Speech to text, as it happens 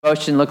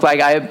devotion look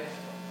like?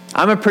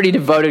 I'm a pretty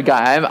devoted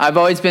guy. I've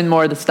always been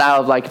more the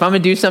style of like, if I'm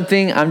going to do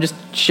something, I'm just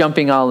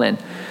jumping all in.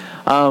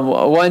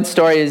 One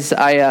story is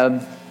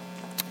I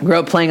grew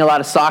up playing a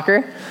lot of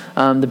soccer,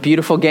 the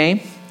beautiful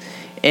game.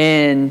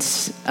 And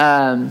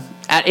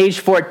at age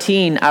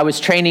 14, I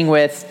was training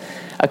with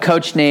a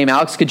coach named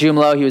Alex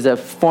Kajumalo. He was a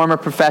former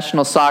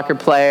professional soccer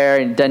player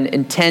and done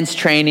intense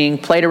training,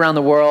 played around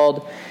the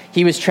world.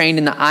 He was trained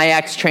in the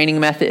Ajax training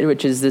method,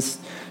 which is this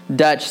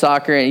Dutch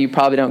soccer, and you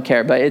probably don't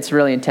care, but it's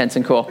really intense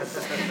and cool.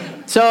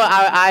 So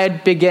I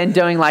began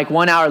doing like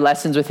 1 hour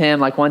lessons with him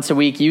like once a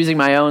week, using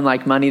my own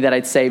like money that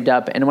I'd saved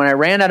up. And when I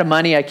ran out of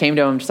money, I came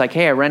to him just like,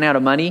 hey, I ran out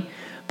of money.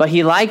 But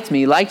he liked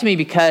me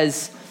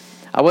because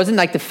I wasn't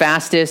like the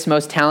fastest,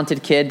 most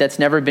talented kid. That's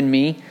never been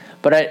me.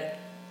 But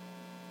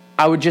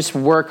I would just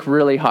work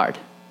really hard.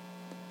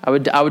 I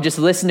would just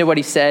listen to what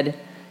he said,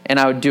 and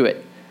I would do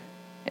it.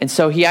 And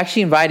so he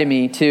actually invited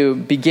me to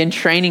begin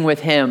training with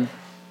him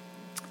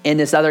and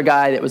this other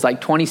guy that was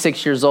like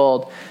 26 years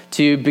old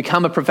to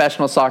become a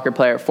professional soccer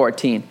player at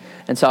 14.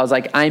 And so I was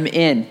like, I'm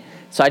in.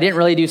 So I didn't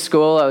really do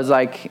school. I was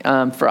like,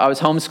 I was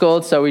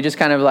homeschooled. So we just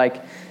kind of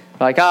like,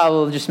 oh,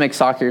 we'll just make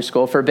soccer your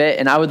school for a bit.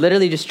 And I would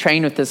literally just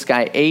train with this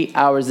guy 8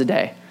 hours a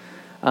day.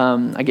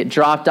 I get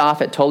dropped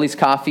off at Tully's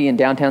Coffee in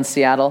downtown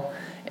Seattle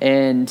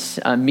and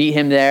meet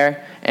him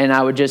there. And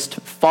I would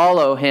just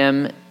follow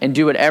him and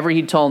do whatever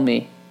he told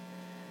me.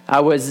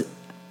 I was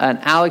an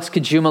Alex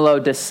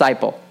Kajumalo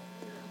disciple.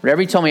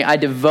 Whatever he told me, I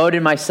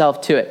devoted myself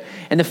to it.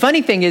 And the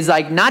funny thing is,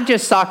 like, not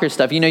just soccer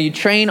stuff. You know, you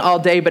train all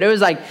day, but it was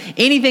like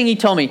anything he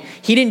told me.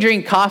 He didn't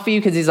drink coffee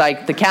because he's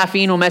like, the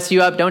caffeine will mess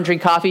you up. Don't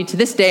drink coffee. To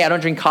this day, I don't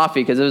drink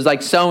coffee because it was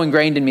like so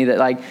ingrained in me that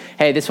like,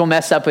 hey, this will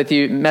mess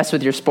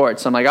with your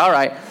sports. So I'm like, all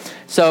right.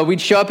 So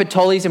we'd show up at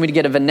Tully's and we'd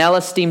get a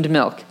vanilla steamed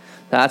milk.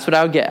 That's what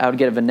I would get. I would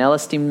get a vanilla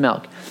steamed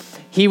milk.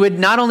 He would,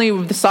 not only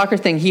with the soccer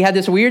thing, he had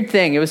this weird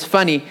thing. It was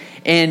funny,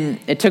 and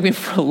it took me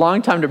for a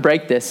long time to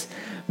break this.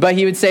 But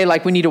he would say,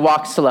 like, we need to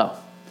walk slow.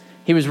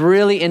 He was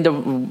really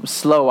into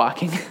slow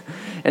walking.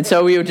 And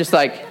so we would just,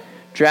 like,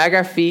 drag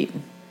our feet.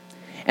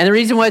 And the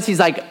reason was, he's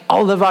like,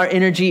 all of our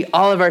energy,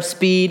 all of our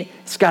speed,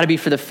 it's got to be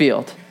for the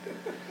field.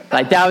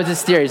 Like, that was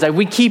his theory. He's like,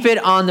 we keep it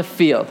on the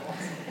field.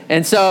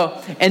 And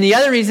so, and the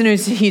other reason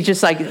is he's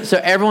just like,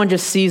 so everyone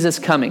just sees us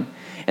coming.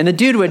 And the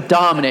dude would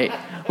dominate.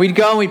 We'd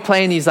go and we'd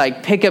play in these,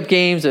 like, pickup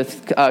games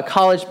with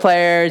college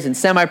players and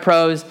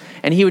semi-pros.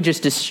 And he would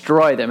just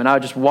destroy them, and I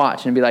would just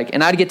watch and be like,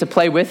 and I'd get to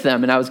play with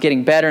them, and I was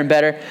getting better and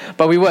better.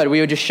 But we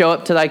would just show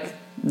up to like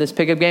this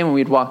pickup game, and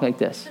we'd walk like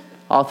this,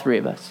 all three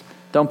of us.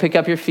 Don't pick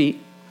up your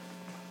feet.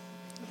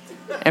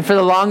 And for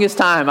the longest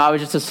time, I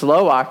was just a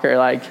slow walker.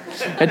 Like,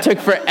 it took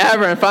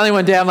forever. And finally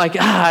one day, I'm like,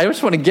 I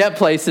just want to get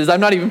places. I'm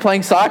not even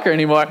playing soccer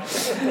anymore.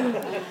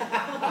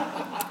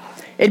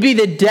 It'd be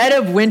the dead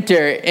of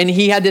winter, and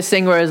he had this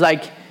thing where it was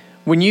like,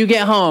 when you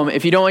get home,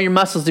 if you don't want your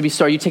muscles to be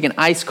sore, you take an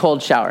ice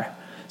cold shower.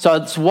 So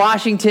it's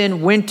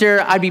Washington,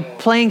 winter. I'd be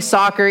playing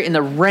soccer in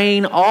the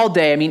rain all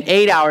day. I mean,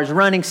 8 hours,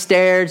 running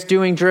stairs,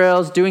 doing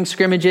drills, doing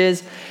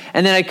scrimmages.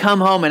 And then I'd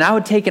come home, and I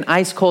would take an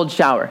ice-cold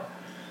shower.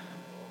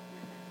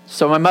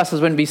 So my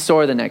muscles wouldn't be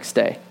sore the next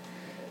day.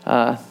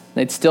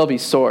 They'd still be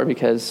sore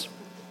because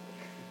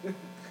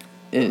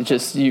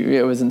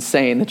it was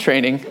insane, the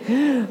training.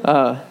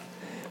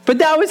 But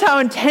that was how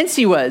intense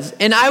he was.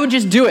 And I would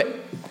just do it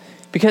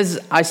because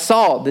I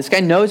saw this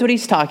guy knows what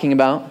he's talking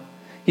about.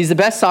 He's the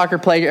best soccer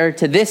player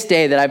to this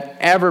day that I've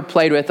ever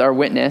played with or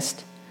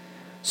witnessed.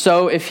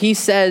 So if he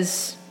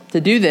says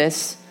to do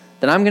this,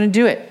 then I'm going to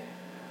do it.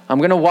 I'm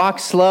going to walk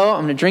slow.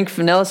 I'm going to drink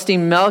vanilla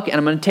steamed milk, and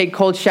I'm going to take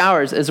cold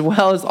showers as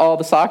well as all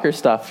the soccer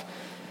stuff.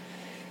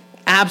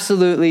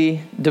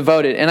 Absolutely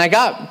devoted. And I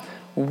got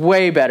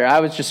way better. I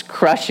was just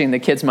crushing the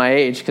kids my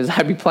age because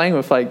I'd be playing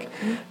with like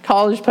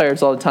college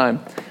players all the time.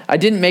 I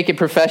didn't make it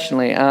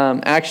professionally.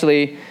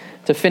 Actually,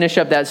 to finish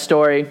up that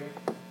story,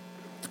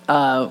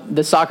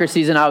 the soccer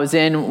season I was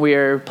in, we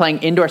were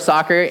playing indoor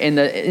soccer, and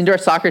the indoor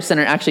soccer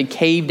center actually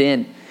caved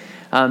in.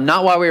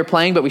 Not while we were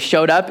playing, but we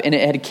showed up, and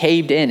it had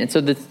caved in. And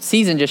so the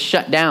season just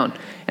shut down.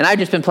 And I'd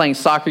just been playing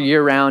soccer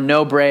year-round,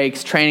 no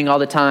breaks, training all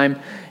the time.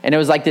 And it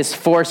was like this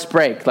forced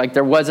break. Like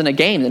there wasn't a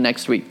game the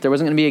next week. There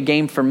wasn't going to be a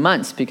game for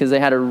months because they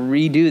had to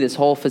redo this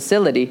whole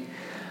facility.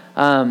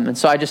 And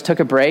so I just took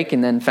a break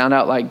and then found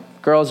out, like,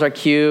 girls are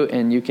cute,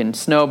 and you can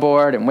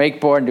snowboard and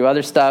wakeboard and do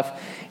other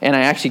stuff. And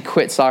I actually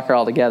quit soccer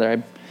altogether.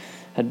 I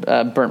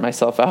had burnt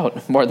myself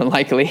out, more than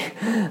likely.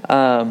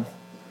 So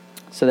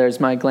there's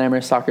my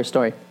glamorous soccer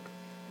story.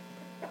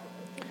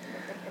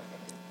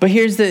 But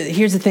here's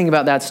the thing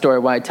about that story,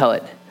 why I tell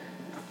it.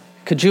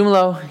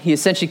 Kajumalo, he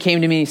essentially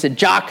came to me and he said,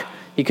 Jock.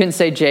 He couldn't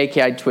say Jake.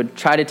 I would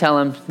try to tell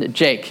him,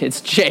 Jake, it's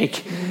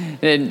Jake.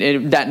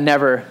 That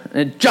never,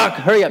 Jock,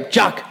 hurry up,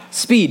 Jock,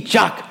 speed,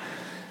 Jock.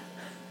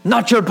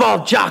 Not your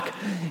ball, Jock.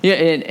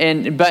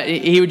 But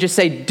he would just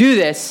say, do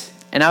this,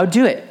 and I would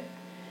do it.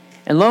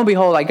 And lo and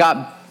behold, I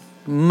got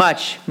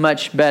much,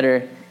 much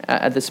better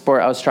at the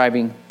sport I was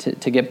striving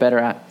to get better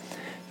at.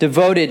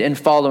 Devoted and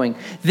following.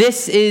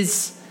 This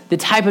is the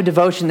type of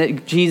devotion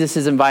that Jesus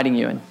is inviting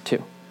you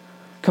into.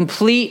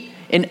 Complete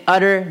in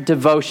utter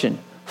devotion.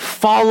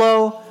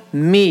 Follow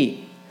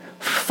me.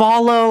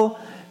 Follow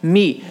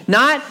me.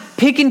 Not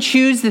pick and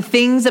choose the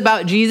things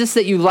about Jesus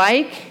that you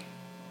like.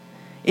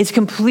 It's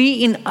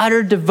complete and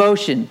utter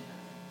devotion.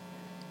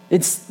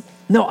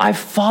 No, I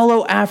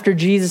follow after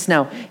Jesus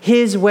now.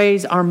 His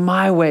ways are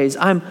my ways.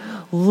 I'm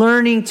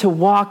learning to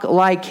walk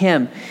like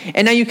him.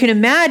 And now you can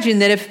imagine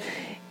that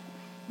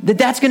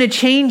that's going to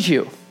change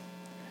you.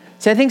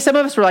 So I think some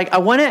of us were like, I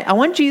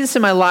want Jesus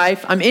in my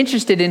life. I'm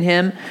interested in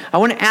him. I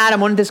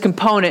want this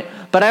component,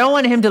 but I don't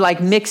want him to like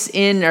mix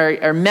in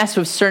or mess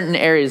with certain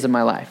areas of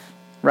my life,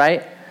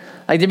 right?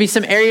 Like there'd be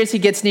some areas he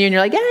gets near and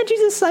you're like, yeah,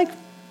 Jesus, like,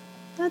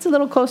 that's a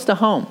little close to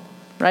home,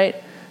 right?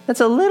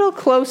 That's a little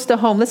close to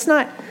home. But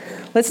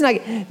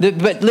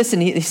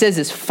listen, he says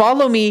this,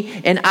 follow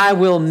me and I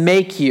will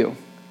make you.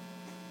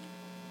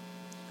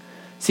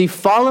 See,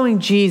 following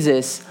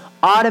Jesus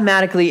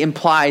automatically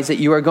implies that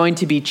you are going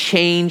to be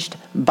changed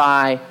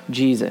by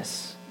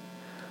Jesus.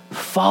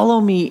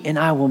 Follow me and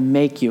I will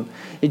make you.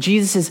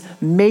 Jesus is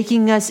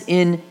making us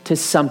into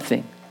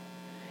something.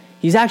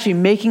 He's actually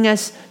making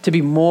us to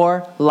be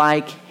more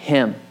like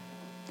him,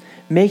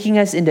 making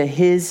us into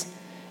his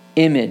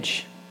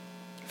image,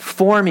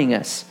 forming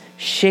us,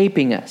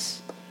 shaping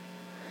us.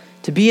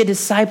 To be a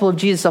disciple of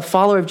Jesus, a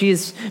follower of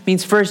Jesus,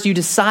 means first, you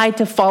decide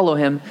to follow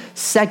him.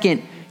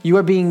 Second, you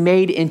are being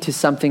made into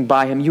something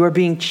by him. You are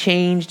being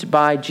changed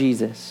by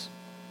Jesus.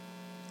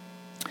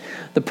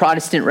 The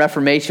Protestant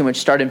Reformation, which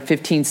started in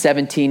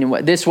 1517, and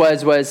what this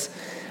was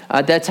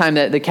at that time,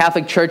 the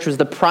Catholic Church was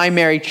the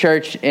primary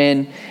church,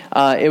 and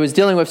it was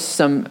dealing with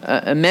some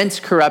immense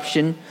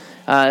corruption.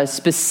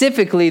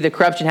 Specifically, the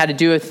corruption had to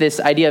do with this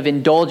idea of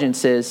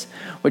indulgences,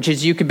 which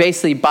is you could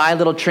basically buy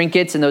little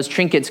trinkets, and those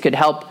trinkets could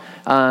help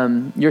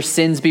your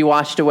sins be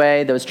washed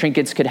away. Those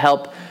trinkets could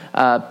help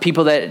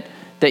people that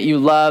you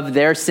love,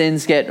 their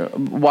sins get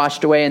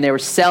washed away, and they were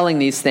selling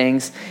these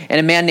things. And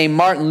a man named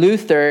Martin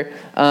Luther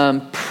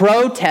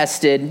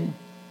protested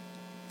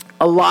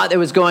a lot that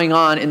was going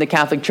on in the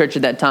Catholic Church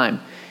at that time.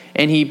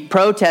 And he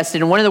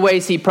protested, and one of the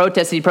ways he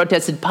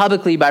protested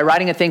publicly by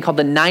writing a thing called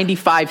the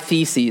 95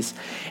 Theses.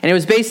 And it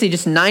was basically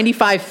just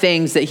 95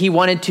 things that he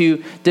wanted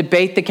to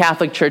debate the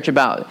Catholic Church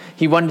about.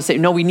 He wanted to say,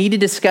 no, we need to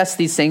discuss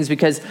these things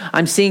because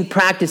I'm seeing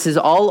practices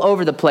all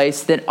over the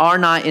place that are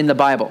not in the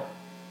Bible.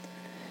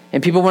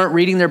 And people weren't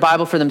reading their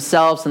Bible for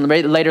themselves, and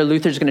later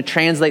Luther's going to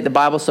translate the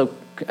Bible so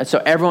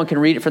everyone can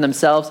read it for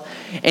themselves.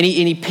 And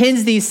he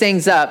pins these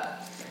things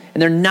up,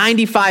 and there are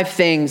 95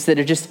 things that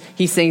are just,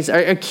 he thinks,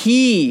 are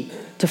key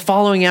to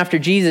following after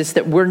Jesus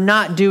that we're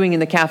not doing in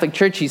the Catholic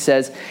Church, he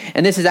says.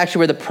 And this is actually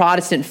where the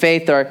Protestant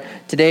faith, or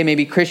today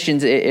maybe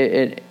Christians,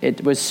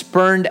 it was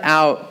spurned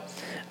out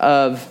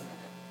of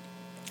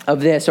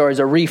this, or as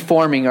a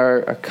reforming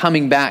or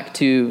coming back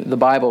to the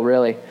Bible,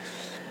 really.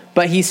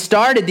 But he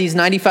started these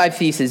 95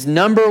 theses.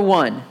 Number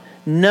one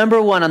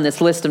on this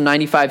list of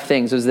 95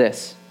 things was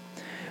this: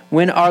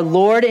 when our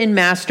Lord and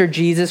Master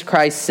Jesus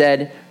Christ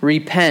said,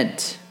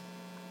 repent,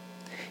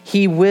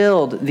 he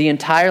willed the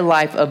entire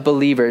life of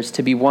believers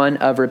to be one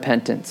of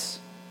repentance.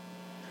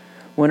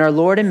 When our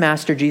Lord and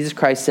Master Jesus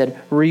Christ said,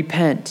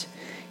 repent,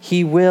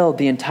 he willed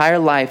the entire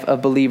life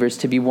of believers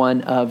to be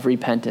one of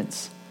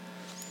repentance.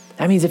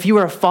 That means if you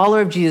are a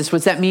follower of Jesus,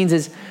 what that means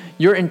is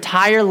your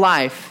entire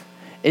life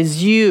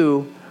is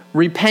you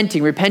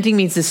repenting. Repenting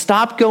means to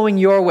stop going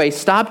your way,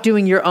 stop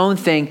doing your own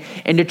thing,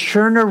 and to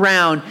turn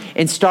around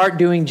and start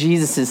doing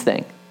Jesus'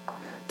 thing.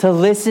 To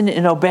listen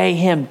and obey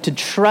him, to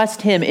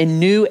trust him in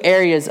new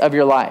areas of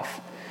your life.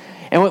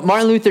 And what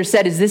Martin Luther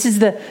said is this is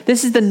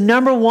the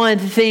number one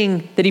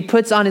thing that he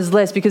puts on his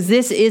list, because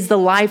this is the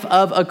life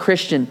of a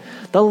Christian.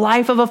 The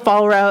life of a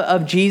follower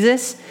of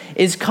Jesus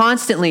is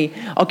constantly,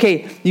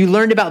 okay, you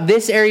learned about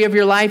this area of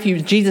your life,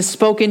 Jesus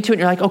spoke into it, and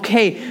you're like,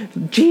 okay,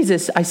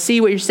 Jesus, I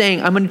see what you're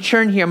saying. I'm going to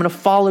turn here. I'm going to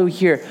follow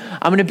here.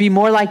 I'm going to be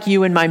more like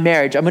you in my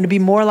marriage. I'm going to be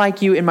more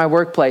like you in my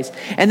workplace.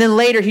 And then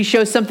later he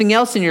shows something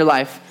else in your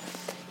life.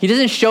 He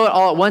doesn't show it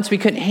all at once. We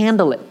couldn't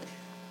handle it.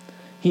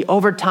 He,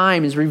 over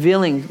time, is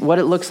revealing what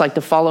it looks like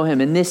to follow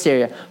him in this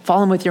area.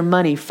 Follow him with your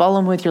money. Follow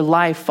him with your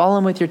life. Follow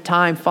him with your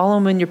time. Follow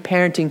him in your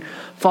parenting.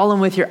 Follow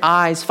him with your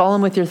eyes. Follow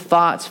him with your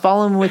thoughts.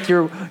 Follow him with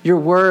your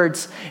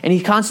words. And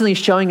he's constantly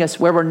showing us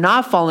where we're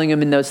not following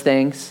him in those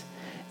things.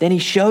 Then he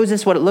shows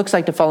us what it looks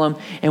like to follow him,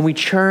 and we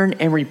turn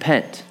and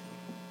repent.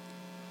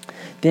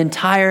 The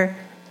entire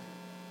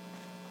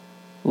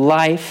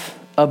life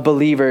of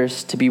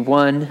believers to be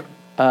one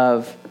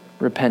of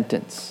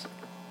repentance.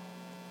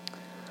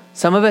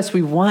 Some of us,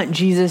 we want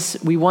Jesus,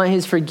 we want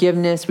his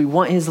forgiveness, we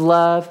want his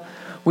love.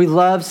 We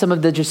love some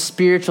of the just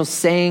spiritual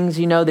sayings,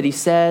 that he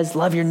says,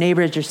 love your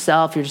neighbor as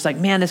yourself. You're just like,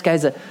 man, this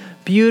guy's a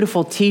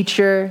beautiful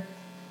teacher.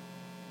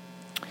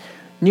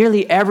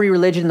 Nearly every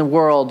religion in the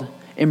world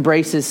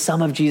embraces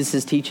some of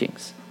Jesus'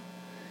 teachings.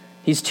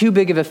 He's too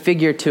big of a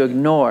figure to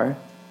ignore.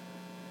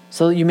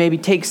 So you maybe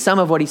take some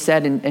of what he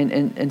said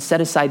and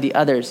set aside the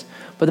others.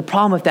 But the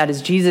problem with that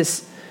is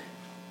Jesus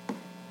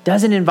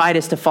doesn't invite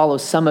us to follow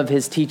some of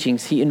his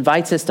teachings. He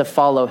invites us to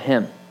follow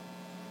him.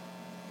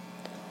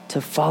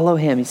 to follow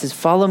him. He says,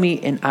 follow me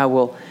and I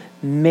will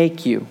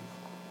make you.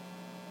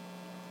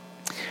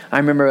 I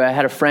remember I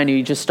had a friend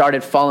who just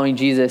started following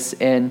Jesus,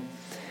 and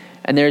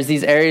there's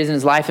these areas in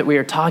his life that we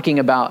were talking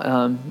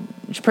about,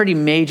 pretty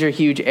major,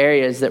 huge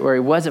areas where he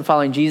wasn't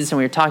following Jesus, and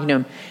we were talking to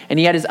him, and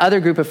he had his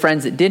other group of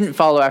friends that didn't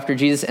follow after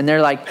Jesus, and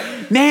they're like,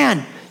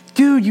 man,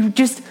 dude, you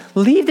just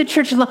leave the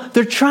church alone.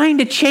 They're trying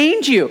to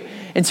change you.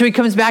 And so he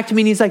comes back to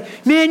me and he's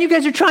like, man, you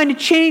guys are trying to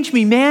change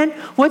me, man.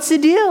 What's the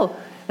deal?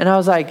 And I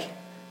was like,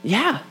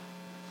 yeah,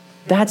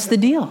 that's the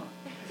deal.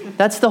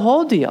 That's the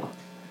whole deal.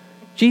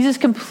 Jesus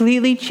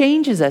completely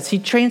changes us. He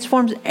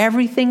transforms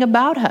everything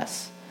about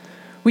us.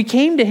 We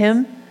came to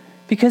him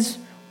because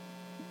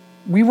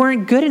we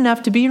weren't good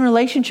enough to be in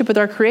relationship with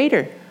our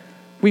Creator.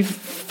 We've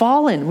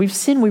fallen, we've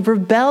sinned, we've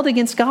rebelled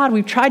against God.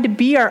 We've tried to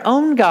be our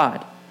own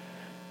God.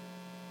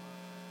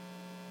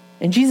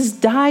 And Jesus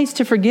dies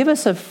to forgive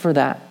us for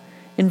that.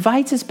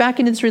 Invites us back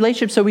into this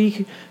relationship so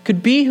we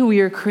could be who we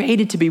are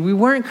created to be. We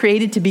weren't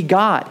created to be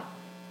God.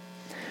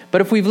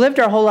 But if we've lived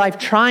our whole life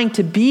trying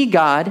to be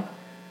God,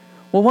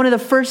 well, one of the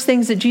first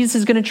things that Jesus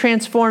is going to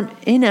transform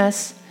in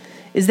us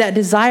is that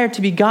desire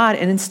to be God,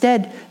 and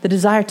instead the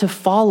desire to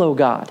follow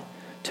God,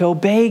 to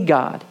obey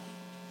God,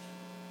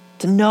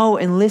 to know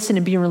and listen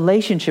and be in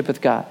relationship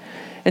with God.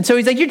 And so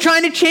he's like, you're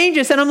trying to change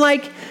us. And I'm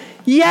like,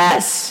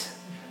 yes,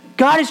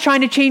 God is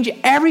trying to change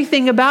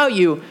everything about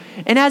you.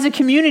 And as a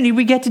community,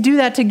 we get to do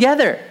that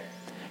together.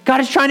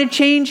 God is trying to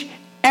change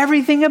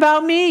everything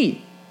about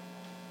me.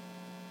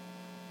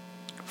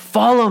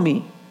 Follow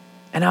me,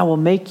 and I will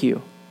make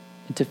you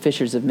into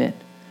fishers of men.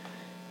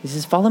 He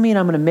says, follow me, and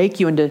I'm going to make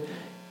you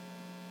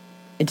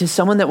into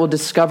someone that will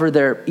discover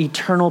their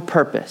eternal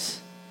purpose.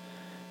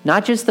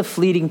 Not just the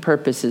fleeting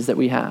purposes that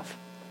we have,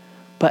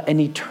 but an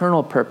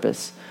eternal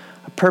purpose.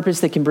 A purpose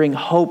that can bring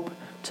hope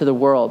to the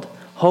world,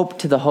 hope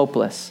to the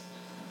hopeless,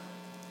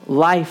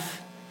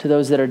 life to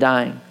those that are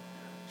dying,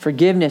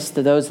 forgiveness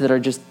to those that are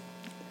just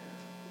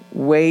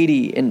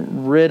weighty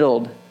and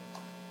riddled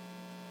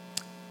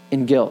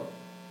in guilt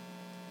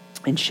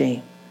and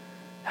shame.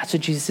 That's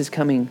what Jesus is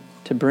coming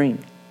to bring.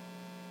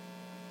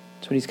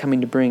 That's what he's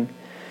coming to bring.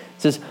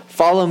 It says,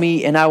 follow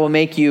me and I will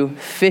make you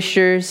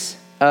fishers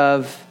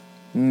of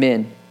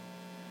men.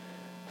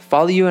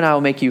 Follow you and I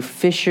will make you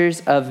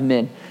fishers of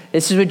men.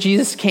 This is what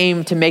Jesus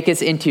came to make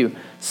us into.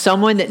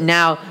 Someone that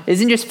now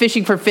isn't just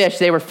fishing for fish.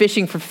 They were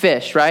fishing for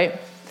fish, right?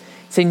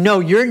 Saying, no,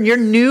 your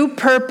new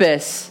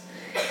purpose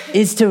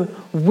is to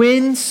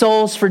win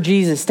souls for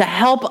Jesus, to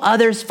help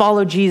others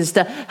follow Jesus,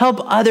 to help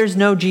others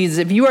know Jesus.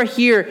 If you are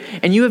here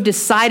and you have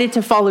decided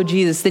to follow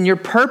Jesus, then your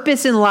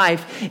purpose in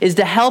life is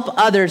to help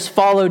others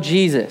follow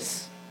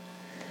Jesus.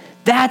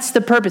 That's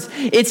the purpose.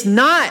 It's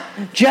not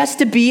just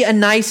to be a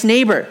nice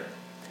neighbor.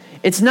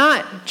 It's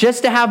not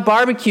just to have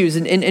barbecues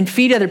and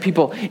feed other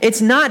people.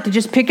 It's not to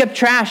just pick up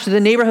trash so the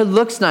neighborhood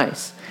looks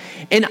nice.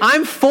 And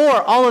I'm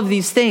for all of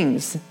these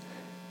things.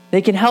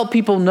 They can help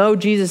people know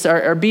Jesus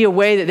or be a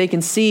way that they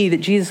can see that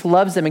Jesus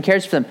loves them and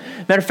cares for them.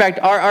 Matter of fact,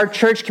 our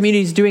church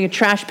community is doing a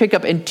trash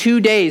pickup in 2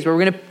 days where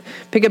we're going to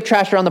pick up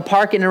trash around the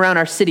park and around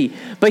our city.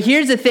 But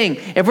here's the thing.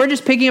 If we're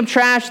just picking up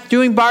trash,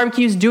 doing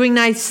barbecues, doing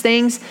nice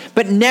things,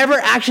 but never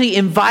actually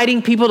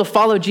inviting people to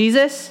follow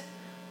Jesus,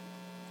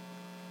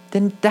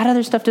 then that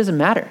other stuff doesn't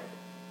matter.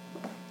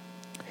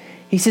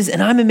 He says,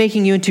 and I'm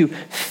making you into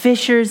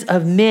fishers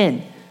of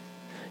men.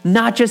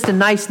 Not just a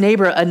nice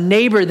neighbor, a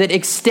neighbor that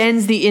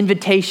extends the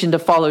invitation to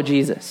follow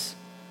Jesus.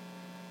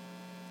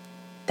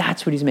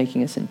 That's what he's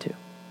making us into.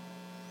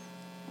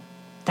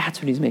 That's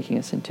what he's making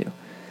us into.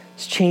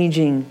 It's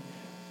changing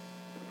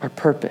our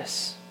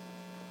purpose.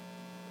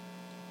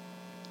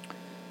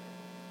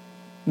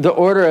 The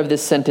order of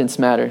this sentence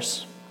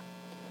matters.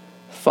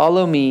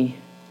 Follow me,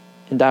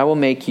 and I will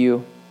make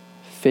you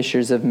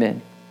fishers of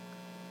men.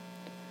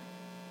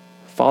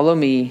 Follow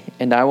me,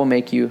 and I will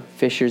make you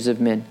fishers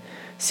of men.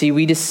 See,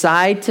 we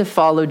decide to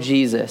follow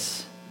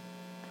Jesus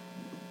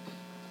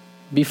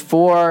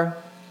before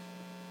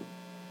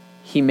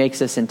he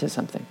makes us into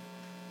something.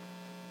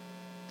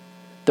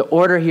 The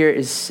order here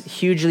is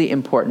hugely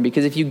important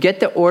because if you get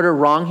the order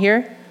wrong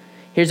here,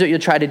 here's what you'll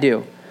try to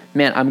do.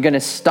 Man, I'm going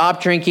to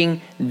stop drinking,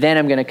 then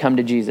I'm going to come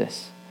to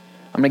Jesus.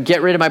 I'm going to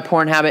get rid of my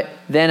porn habit,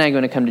 then I'm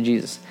going to come to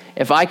Jesus.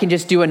 If I can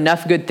just do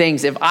enough good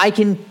things, if I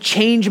can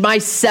change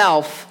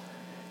myself,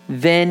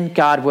 then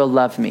God will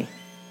love me.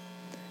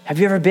 Have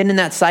you ever been in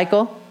that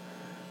cycle?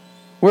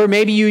 Where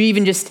maybe you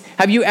even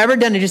have you ever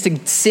done just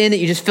a sin that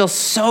you just feel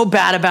so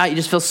bad about, you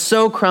just feel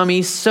so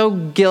crummy, so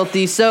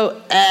guilty,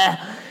 so that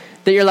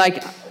you're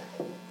like,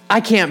 I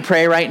can't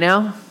pray right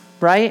now,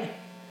 right?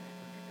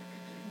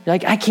 You're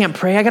like, I can't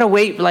pray. I got to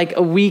wait like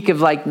a week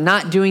of like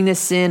not doing this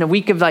sin, a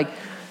week of like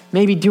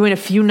maybe doing a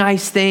few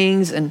nice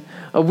things and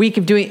a week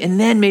of doing, and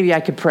then maybe I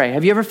could pray.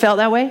 Have you ever felt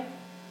that way?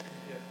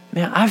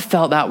 Man, I've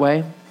felt that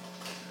way.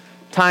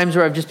 Times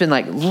where I've just been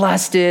like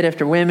lusted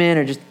after women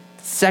or just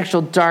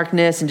sexual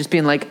darkness and just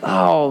being like,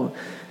 oh,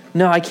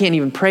 no, I can't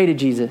even pray to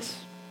Jesus.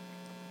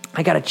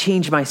 I got to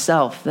change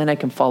myself. Then I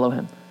can follow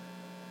him.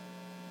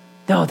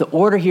 No, the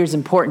order here is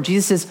important.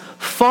 Jesus says,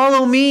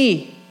 follow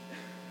me.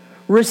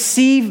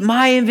 receive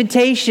my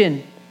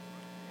invitation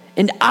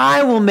and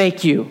I will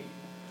make you.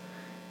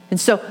 And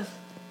so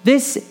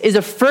this is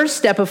a first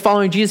step of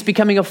following Jesus,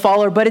 becoming a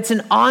follower, but it's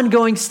an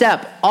ongoing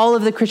step. All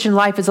of the Christian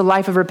life is a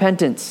life of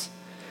repentance.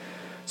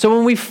 So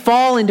when we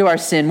fall into our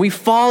sin, we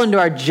fall into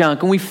our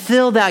junk, and we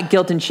feel that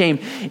guilt and shame,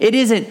 it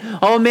isn't,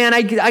 oh man,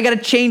 I got to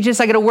change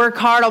this. I got to work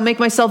hard. I'll make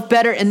myself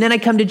better. And then I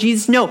come to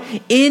Jesus. No,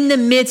 in the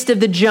midst of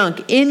the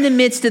junk, in the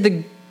midst of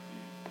the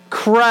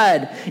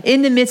crud,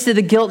 in the midst of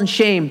the guilt and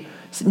shame,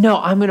 no,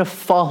 I'm going to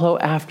follow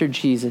after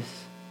Jesus.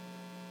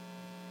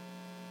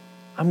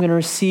 I'm going to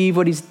receive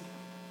what he's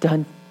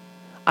done.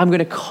 I'm going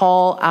to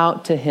call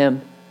out to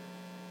him,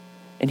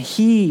 and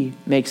he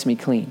makes me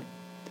clean.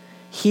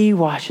 He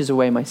washes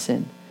away my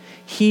sin.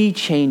 He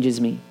changes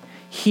me.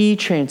 He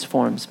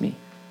transforms me.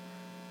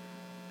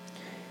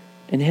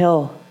 And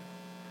he'll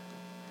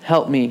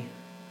help me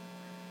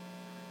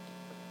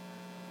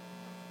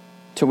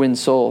to win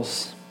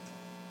souls.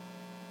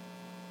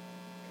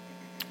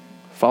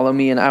 Follow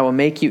me and I will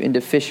make you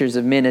into fishers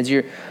of men. As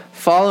you're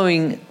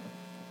following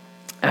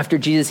after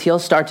Jesus, he'll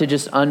start to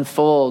just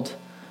unfold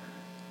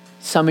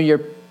some of your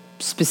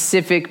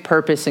specific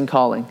purpose and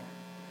calling.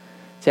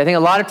 See, I think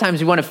a lot of times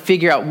we want to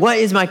figure out, what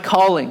is my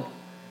calling?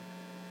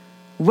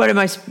 What am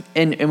I,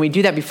 and we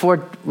do that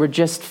before we're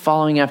just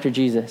following after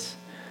Jesus.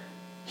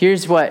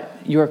 Here's what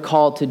you are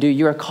called to do.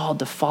 You are called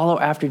to follow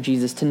after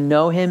Jesus, to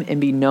know him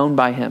and be known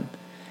by him.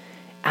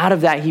 Out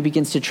of that, he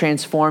begins to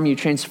transform you,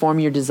 transform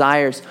your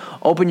desires,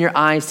 open your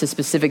eyes to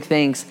specific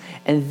things,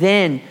 and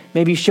then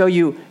maybe show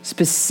you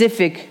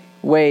specific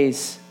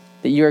ways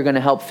that you are going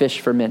to help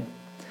fish for men.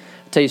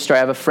 I'll tell you a story.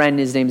 I have a friend,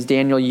 his name's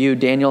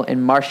Daniel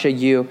and Marcia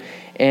Yu,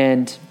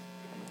 and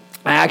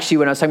I actually,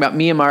 when I was talking about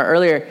Myanmar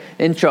earlier,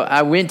 intro,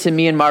 I went to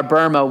Myanmar,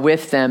 Burma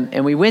with them,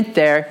 and we went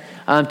there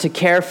to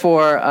care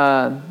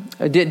for,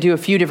 do a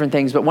few different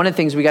things, but one of the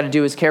things we got to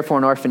do is care for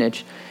an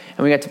orphanage.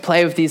 And we got to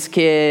play with these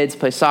kids,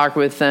 play soccer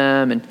with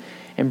them,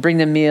 and bring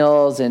them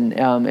meals, and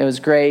it was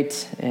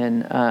great.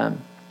 And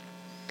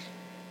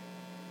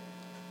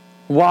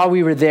while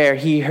we were there,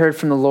 he heard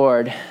from the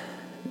Lord,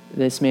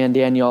 this man,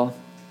 Daniel.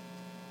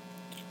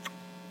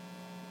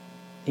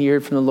 He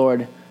heard from the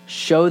Lord,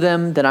 show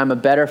them that I'm a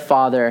better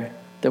father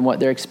than what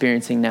they're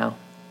experiencing now.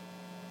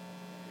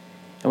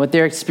 And what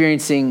they're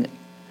experiencing,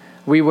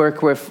 we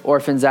work with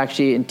orphans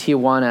actually in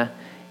Tijuana.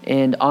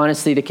 And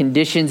honestly, the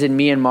conditions in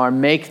Myanmar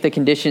make the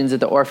conditions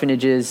at the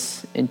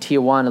orphanages in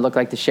Tijuana look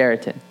like the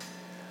Sheraton.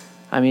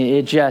 I mean,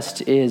 it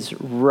just is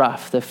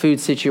rough. The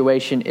food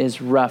situation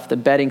is rough. The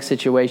bedding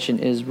situation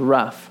is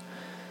rough.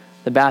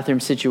 The bathroom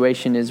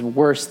situation is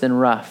worse than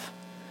rough.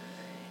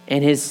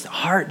 And his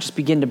heart just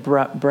began to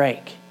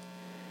break.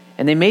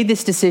 And they made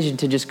this decision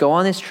to just go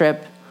on this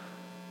trip,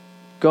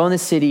 go in the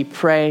city,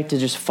 pray, to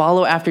just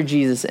follow after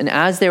Jesus. And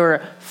as they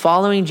were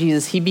following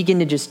Jesus, he began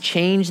to just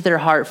change their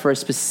heart for a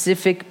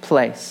specific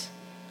place.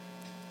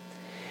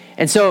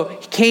 And so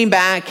he came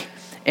back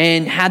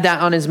and had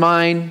that on his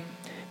mind.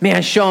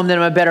 Man, show him that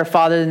I'm a better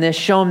father than this.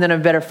 Show him that I'm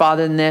a better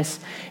father than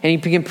this. And he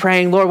began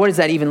praying, Lord, what does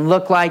that even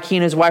look like? He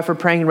and his wife were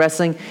praying and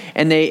wrestling.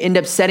 And they end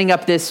up setting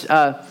up this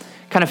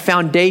kind of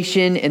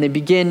foundation. And they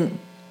begin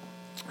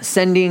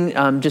sending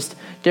just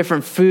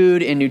different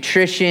food and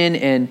nutrition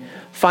and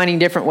finding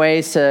different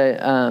ways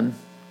to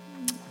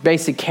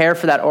basically care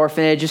for that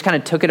orphanage. Just kind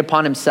of took it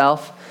upon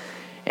himself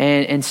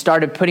and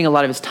started putting a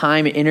lot of his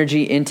time and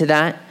energy into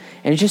that.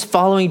 And just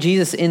following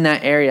Jesus in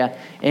that area.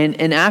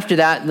 And after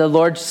that, the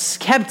Lord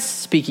kept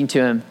speaking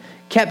to him,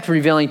 kept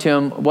revealing to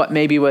him what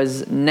maybe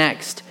was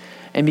next,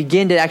 and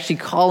began to actually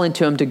call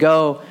into him to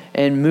go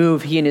and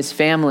move he and his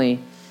family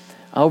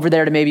over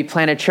there to maybe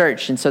plant a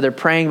church. And so they're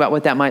praying about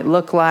what that might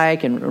look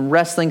like and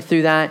wrestling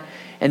through that.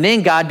 And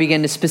then God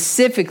began to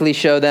specifically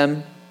show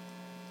them,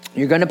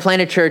 you're going to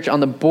plant a church on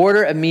the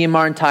border of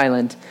Myanmar and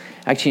Thailand,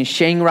 actually in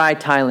Chiang Rai,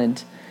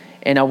 Thailand.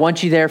 And I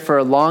want you there for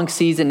a long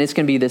season. It's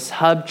going to be this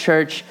hub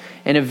church.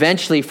 And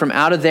eventually from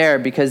out of there,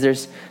 because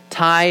there's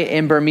Thai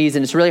and Burmese,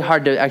 and it's really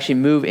hard to actually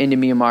move into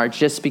Myanmar. It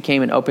just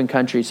became an open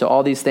country. So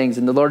all these things.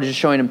 And the Lord is just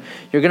showing him,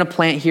 you're going to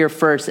plant here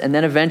first. And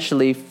then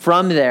eventually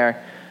from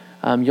there,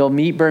 you'll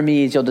meet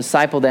Burmese, you'll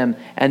disciple them,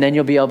 and then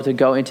you'll be able to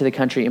go into the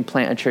country and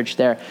plant a church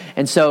there.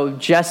 And so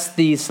just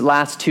these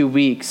last 2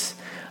 weeks,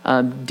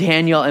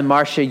 Daniel and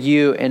Marcia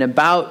Yu and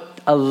about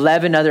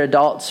 11 other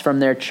adults from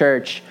their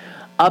church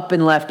up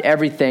and left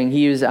everything.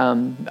 He was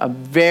a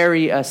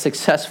very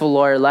successful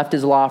lawyer, left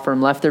his law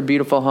firm, left their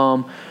beautiful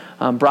home,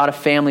 brought a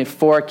family of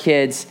 4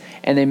 kids,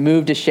 and they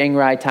moved to Chiang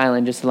Rai,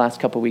 Thailand just the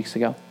last couple weeks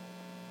ago.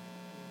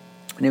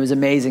 And it was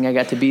amazing. I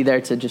got to be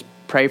there to just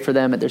pray for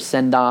them at their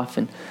send-off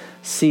and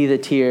see the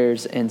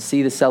tears and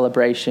see the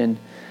celebration.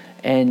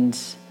 And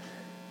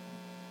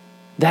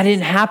that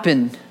didn't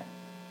happen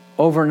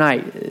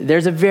overnight.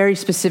 There's a very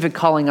specific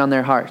calling on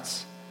their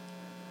hearts,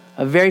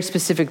 a very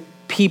specific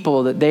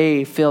people that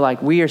they feel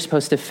like we are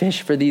supposed to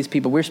fish for these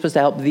people. We're supposed to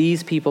help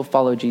these people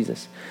follow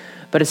Jesus.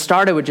 But it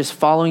started with just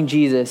following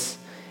Jesus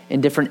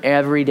in different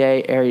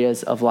everyday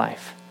areas of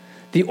life.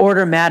 The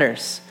order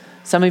matters.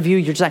 Some of you,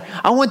 you're just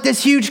like, I want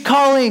this huge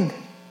calling.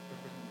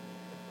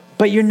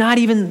 but you're not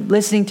even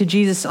listening to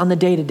Jesus on the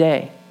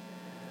day-to-day.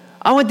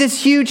 I want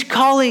this huge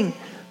calling,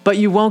 but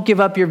you won't give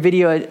up your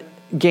video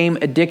game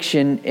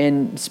addiction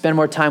and spend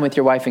more time with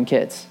your wife and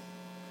kids.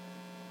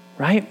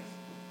 Right?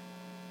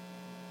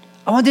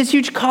 I want this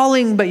huge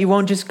calling, but you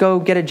won't just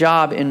go get a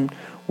job and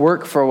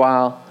work for a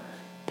while,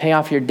 pay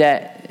off your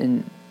debt,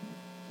 and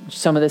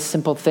some of the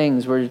simple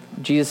things where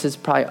Jesus is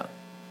probably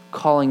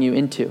calling you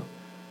into.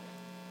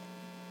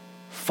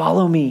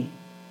 Follow me,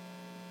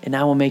 and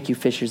I will make you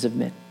fishers of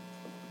men.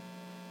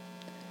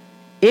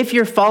 If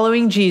you're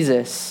following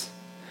Jesus,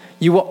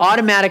 you will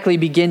automatically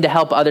begin to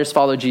help others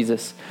follow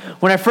Jesus.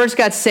 When I first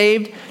got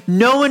saved,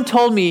 no one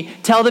told me,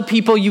 tell the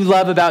people you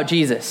love about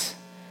Jesus.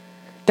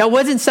 That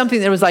wasn't something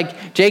that was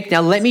like, Jake,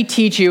 now let me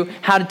teach you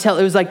how to tell.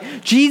 It was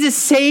like, Jesus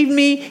saved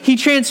me. He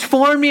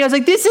transformed me. I was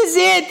like, this is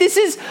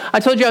it.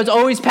 I told you I was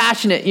always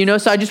passionate,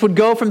 so I just would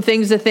go from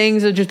things to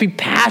things and just be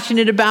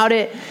passionate about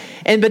it.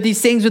 But these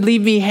things would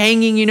leave me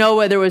hanging,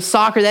 whether it was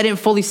soccer, that didn't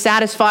fully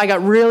satisfy. I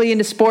got really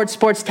into sports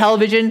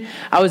television.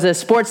 I was a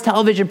sports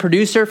television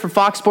producer for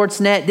Fox Sports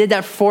Net, did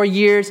that for 4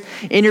 years,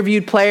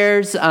 interviewed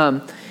players.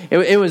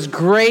 It was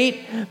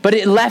great, but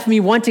it left me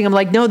wanting. I'm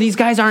like, no, these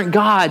guys aren't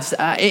gods.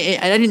 I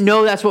didn't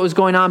know that's what was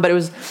going on, but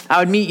I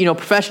would meet,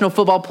 professional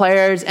football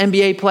players,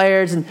 NBA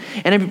players, and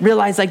I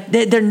realized like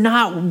they're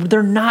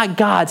not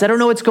gods. I don't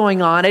know what's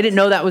going on. I didn't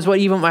know that was what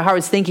even my heart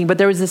was thinking, but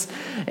there was this,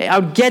 I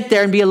would get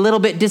there and be a little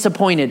bit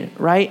disappointed,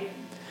 right?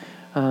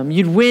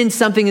 You'd win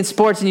something in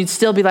sports and you'd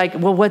still be like,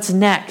 well, what's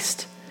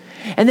next?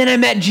 And then I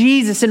met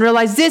Jesus and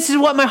realized this is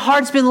what my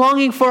heart's been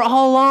longing for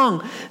all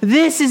along.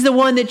 This is the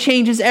one that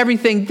changes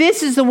everything.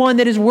 This is the one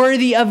that is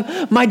worthy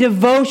of my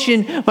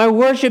devotion, my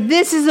worship.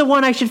 This is the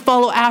one I should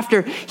follow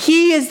after.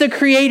 He is the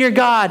creator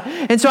God.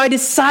 And so I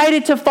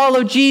decided to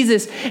follow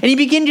Jesus, and he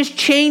began just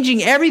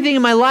changing everything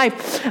in my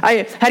life.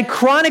 I had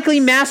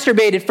chronically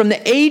masturbated from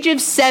the age of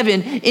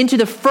 7 into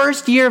the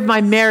first year of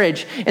my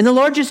marriage. And the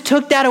Lord just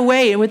took that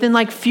away, and within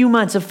like few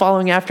months of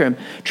following after him,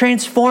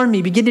 transformed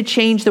me, began to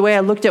change the way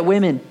I looked at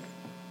women.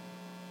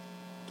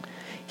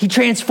 He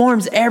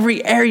transforms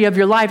every area of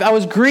your life. I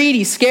was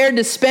greedy, scared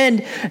to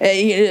spend,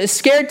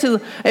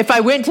 if I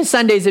went to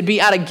Sundays, it'd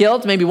be out of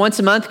guilt, maybe once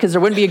a month because there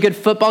wouldn't be a good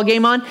football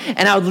game on.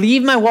 And I would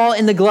leave my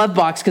wallet in the glove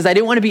box because I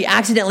didn't want to be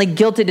accidentally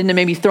guilted into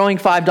maybe throwing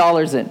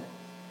 $5 in.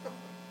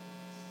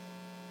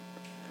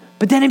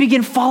 But then I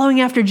began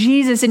following after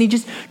Jesus, and he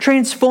just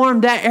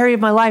transformed that area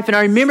of my life. And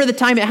I remember the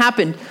time it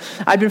happened.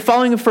 I'd been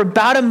following him for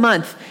about a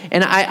month,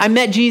 and I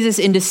met Jesus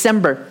in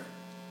December.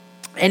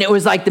 And it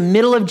was like the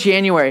middle of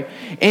January.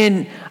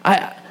 And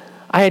I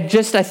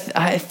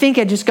think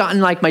I'd just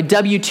gotten like my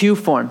W-2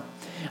 form.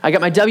 I got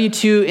my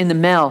W-2 in the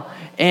mail.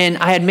 And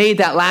I had made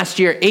that last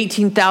year,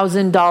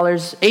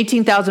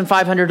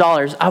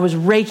 $18,500. I was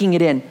raking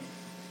it in.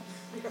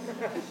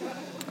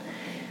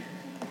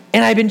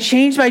 And I've been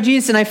changed by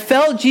Jesus. And I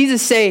felt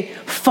Jesus say,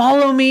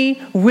 follow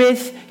me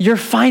with your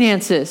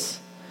finances.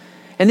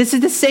 And this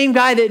is the same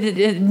guy that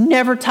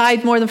never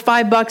tithed more than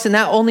 $5, and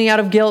that only out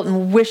of guilt,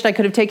 and wished I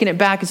could have taken it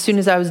back as soon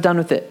as I was done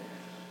with it.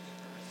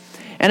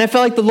 And I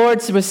felt like the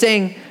Lord was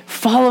saying,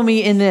 follow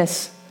me in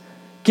this.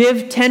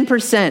 Give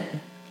 10%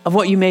 of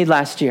what you made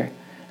last year.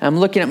 And I'm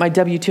looking at my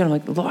W-2 and I'm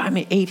like, Lord, I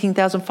made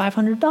 $18,500.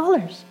 Do you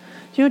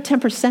know what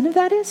 10% of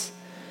that is?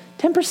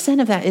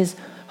 10% of that is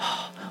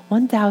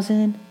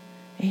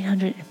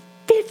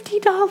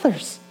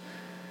 $1,850.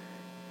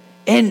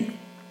 And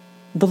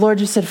the Lord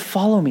just said,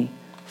 follow me.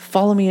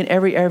 Follow me in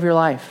every area of your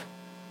life.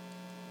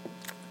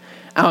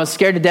 I was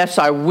scared to death,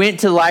 so I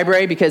went to the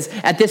library because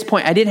at this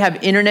point I didn't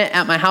have internet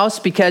at my house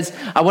because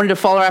I wanted to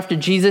follow after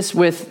Jesus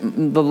with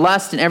the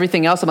lust and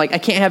everything else. I'm like, I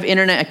can't have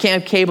internet, I can't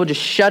have cable,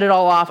 just shut it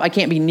all off. I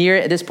can't be near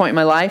it at this point in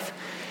my life.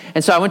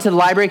 And so I went to the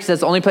library because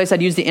that's the only place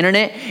I'd use the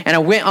internet. And I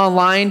went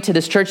online to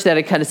this church that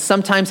I kind of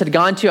sometimes had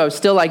gone to. I was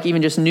still like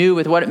even just new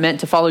with what it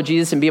meant to follow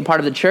Jesus and be a part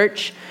of the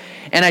church.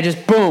 And I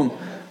just, boom,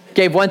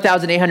 gave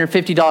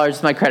 $1,850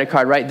 to my credit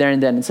card right there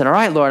and then and said, all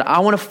right, Lord, I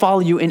want to follow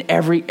you in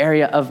every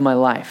area of my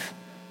life.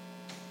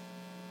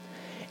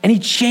 And he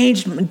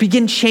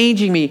began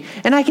changing me.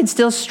 And I can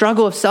still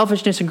struggle with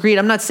selfishness and greed.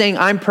 I'm not saying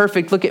I'm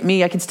perfect. Look at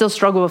me. I can still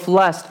struggle with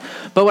lust.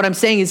 But what I'm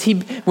saying is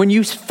when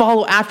you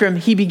follow after him,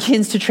 he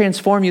begins to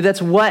transform you.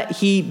 That's what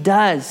he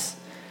does.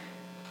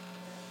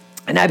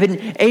 And I've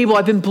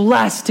been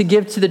blessed to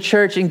give to the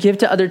church and give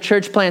to other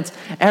church plants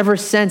ever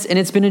since. And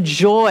it's been a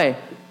joy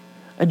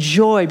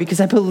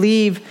because I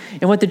believe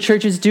in what the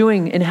church is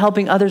doing in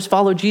helping others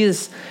follow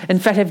Jesus. In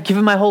fact, I've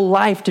given my whole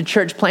life to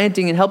church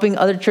planting and helping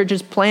other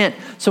churches plant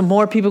so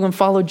more people can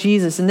follow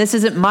Jesus. And this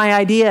isn't my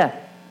idea.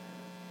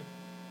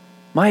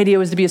 My idea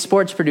was to be a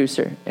sports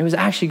producer. It was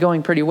actually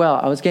going pretty well.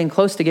 I was getting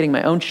close to getting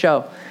my own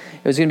show.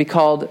 It was going to be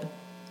called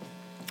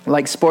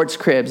like Sports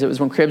Cribs. It was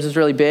when Cribs was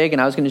really big,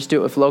 and I was going to just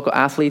do it with local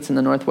athletes in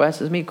the Northwest.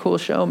 It was going to be a cool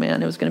show,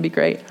 man. It was going to be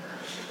great.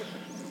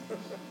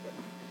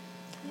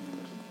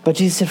 But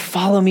Jesus said,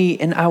 follow me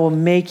and I will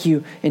make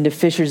you into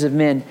fishers of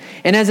men.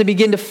 And as I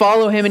begin to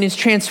follow him and he's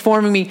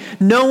transforming me,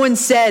 no one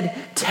said,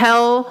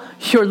 tell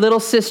your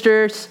little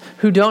sisters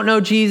who don't know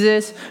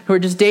Jesus, who are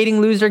just dating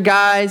loser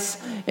guys,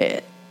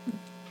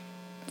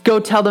 go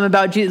tell them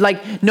about Jesus.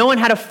 Like, no one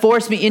had to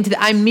force me into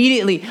that.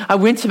 I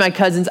went to my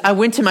cousins. I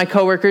went to my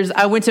coworkers.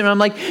 I went to them. I'm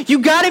like, you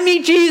got to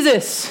meet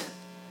Jesus.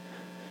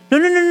 No.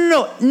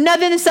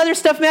 None of this other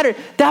stuff mattered.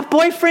 That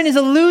boyfriend is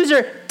a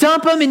loser.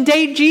 Dump him and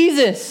date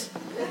Jesus.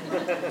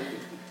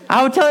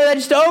 I would tell her that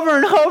just over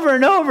and over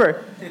and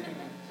over.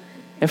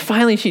 And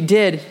finally she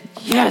did.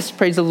 Yes,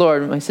 praise the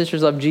Lord. My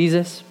sisters love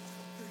Jesus.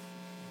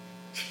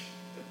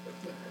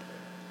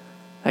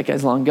 That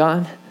guy's long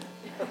gone.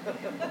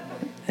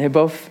 They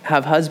both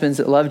have husbands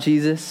that love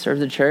Jesus, serve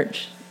the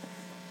church.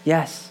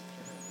 Yes.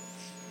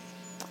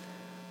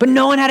 But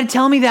no one had to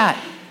tell me that.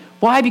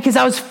 Why? Because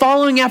I was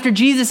following after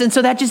Jesus. And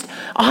so that just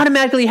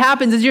automatically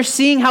happens as you're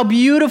seeing how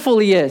beautiful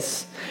he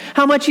is,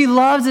 how much he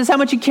loves us, how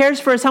much he cares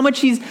for us, how much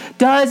he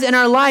does in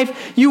our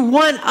life. You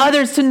want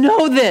others to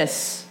know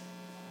this.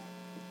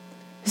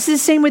 This is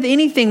the same with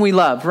anything we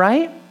love,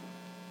 right?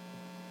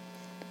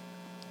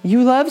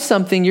 You love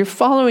something, you're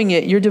following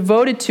it, you're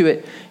devoted to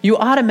it. You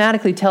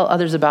automatically tell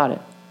others about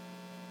it.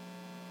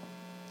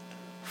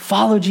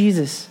 Follow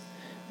Jesus.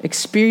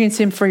 Experience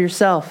him for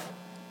yourself.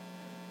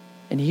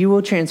 And he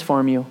will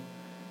transform you.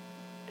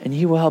 And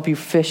he will help you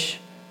fish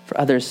for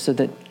others so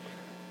that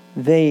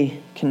they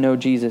can know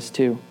Jesus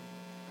too.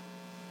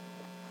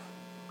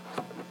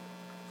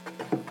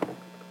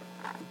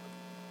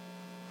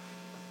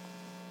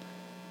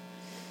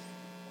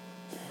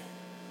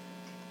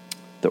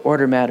 The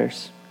order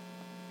matters.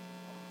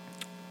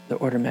 The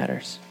order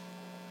matters.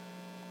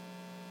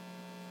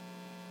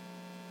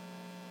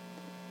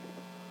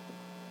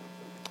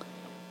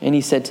 And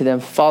he said to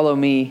them, follow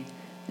me,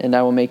 and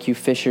I will make you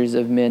fishers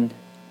of men.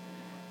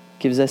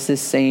 Gives us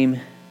this same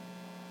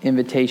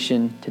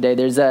invitation today.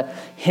 There's a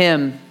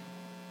hymn,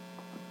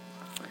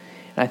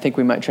 and I think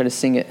we might try to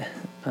sing it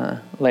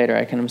later.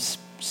 I kind of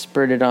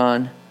spurred it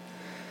on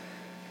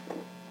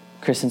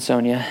Chris and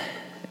Sonia,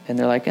 and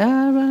they're like,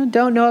 I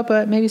don't know it,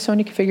 but maybe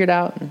Sonia can figure it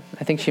out. And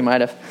I think she might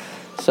have.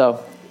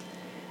 So,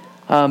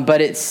 but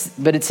it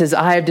says,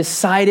 I have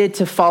decided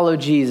to follow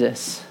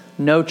Jesus,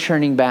 no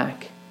turning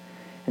back.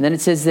 And then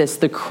it says this,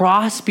 the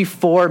cross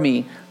before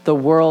me, the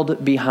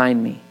world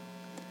behind me.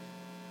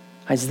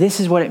 Guys, this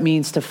is what it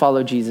means to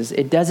follow Jesus.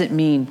 It doesn't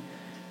mean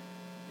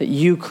that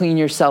you clean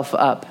yourself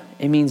up.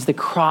 It means the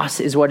cross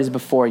is what is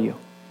before you.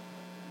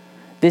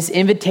 This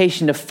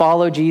invitation to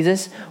follow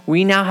Jesus,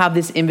 we now have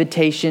this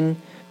invitation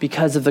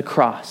because of the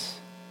cross.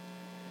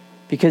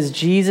 Because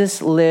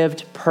Jesus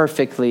lived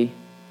perfectly.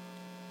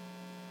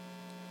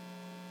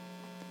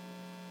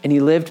 And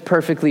he lived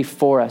perfectly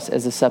for us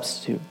as a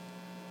substitute.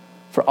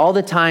 For all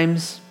the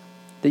times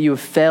that you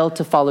have failed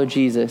to follow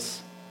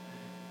Jesus,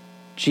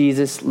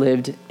 Jesus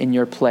lived in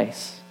your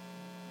place.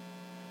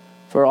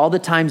 For all the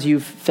times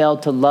you've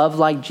failed to love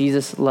like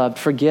Jesus loved,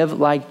 forgive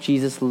like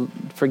Jesus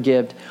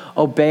forgave,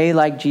 obey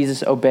like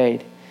Jesus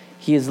obeyed,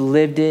 he has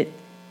lived it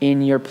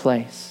in your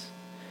place.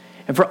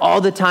 And for all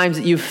the times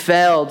that you've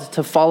failed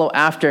to follow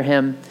after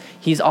him,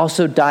 he's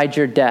also died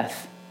your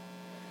death.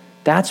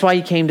 That's why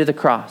he came to the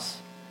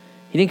cross.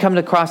 He didn't come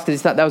to the cross because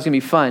he thought that was going to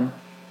be fun.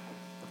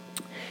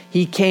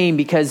 He came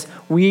because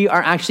we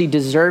are actually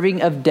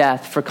deserving of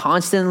death for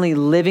constantly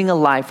living a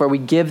life where we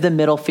give the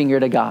middle finger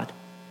to God.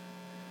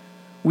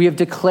 We have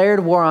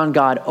declared war on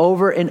God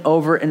over and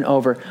over and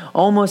over.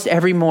 Almost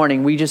every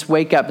morning we just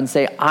wake up and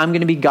say, I'm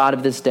going to be God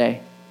of this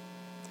day.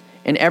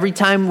 And every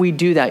time we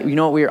do that, you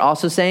know what we are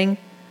also saying?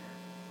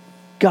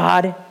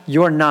 God,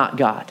 you're not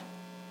God.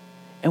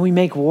 And we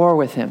make war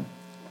with him.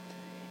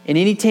 And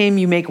anytime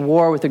you make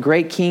war with a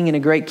great king and a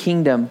great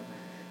kingdom,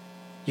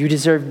 you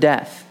deserve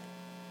death.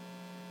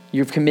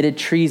 You've committed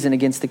treason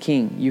against the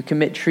king. You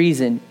commit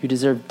treason, you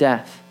deserve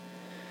death.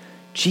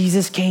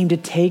 Jesus came to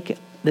take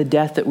the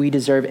death that we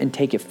deserve and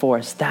take it for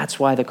us. That's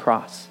why the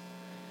cross.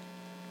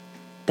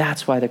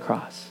 That's why the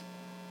cross.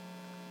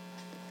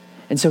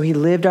 And so he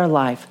lived our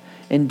life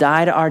and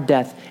died our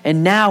death.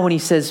 And now when he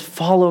says,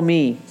 follow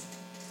me,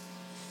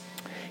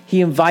 he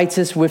invites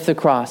us with the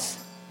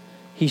cross.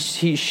 He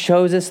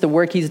shows us the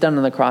work he's done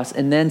on the cross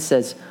and then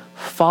says,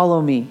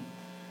 follow me.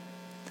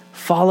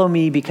 Follow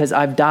me because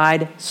I've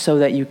died so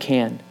that you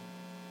can.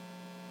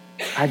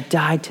 I've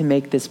died to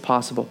make this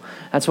possible.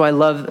 That's why I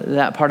love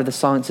that part of the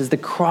song. It says, the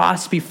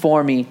cross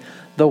before me,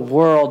 the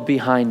world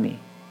behind me.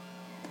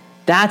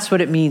 That's what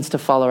it means to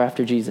follow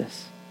after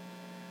Jesus.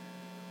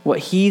 What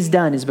he's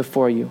done is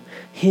before you.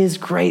 His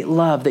great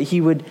love that he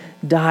would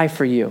die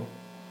for you.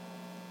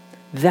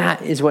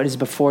 That is what is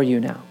before you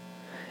now.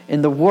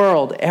 In the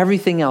world,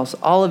 everything else,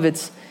 all of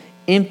its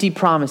empty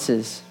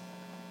promises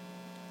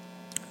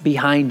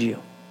behind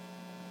you.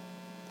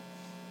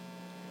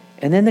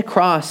 And then the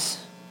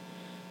cross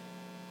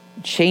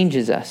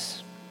changes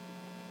us.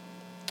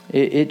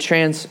 It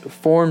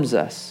transforms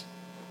us.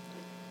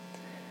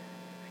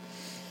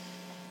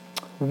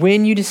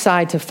 When you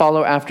decide to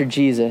follow after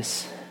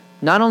Jesus,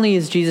 not only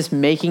is Jesus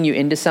making you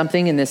into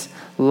something in this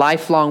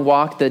lifelong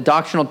walk, the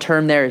doctrinal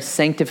term there is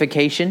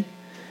sanctification,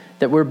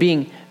 that we're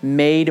being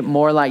made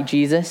more like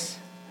Jesus.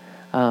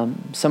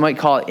 Some might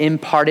call it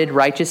imparted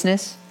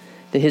righteousness,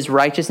 that his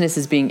righteousness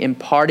is being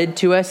imparted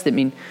to us. That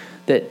means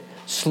that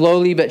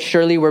slowly but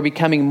surely we're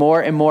becoming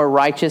more and more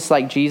righteous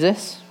like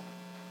Jesus.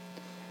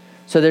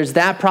 So there's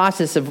that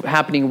process of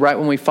happening right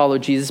when we follow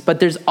Jesus, but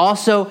there's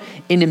also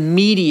an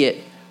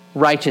immediate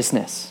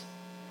righteousness.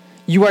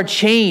 You are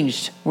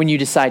changed when you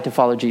decide to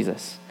follow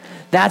Jesus.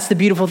 That's the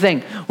beautiful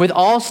thing. With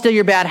all still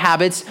your bad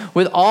habits,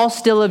 with all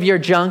still of your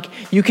junk,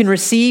 you can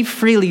receive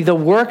freely the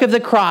work of the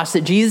cross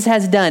that Jesus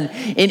has done.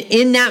 And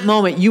in that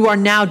moment, you are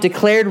now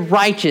declared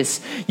righteous.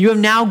 You have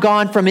now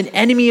gone from an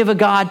enemy of a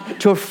God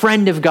to a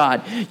friend of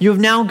God. You have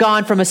now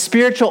gone from a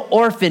spiritual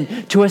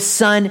orphan to a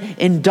son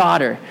and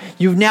daughter.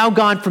 You've now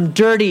gone from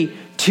dirty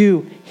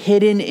to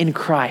hidden in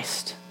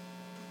Christ.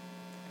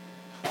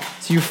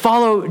 So you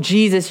follow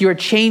Jesus, you are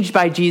changed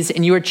by Jesus,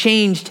 and you are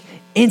changed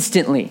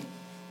instantly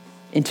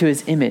into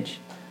his image.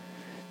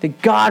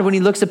 That God, when he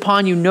looks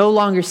upon you, no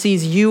longer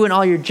sees you and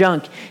all your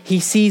junk. He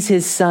sees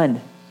his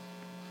son.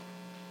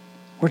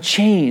 We're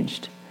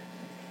changed.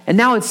 And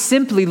now it's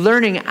simply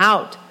learning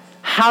out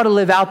how to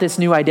live out this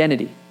new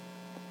identity.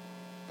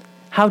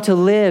 How to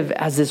live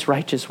as this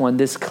righteous one,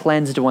 this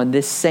cleansed one,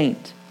 this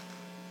saint.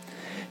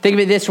 Think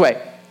of it this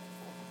way.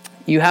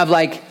 You have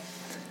like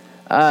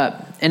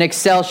an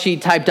Excel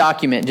sheet type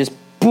document, just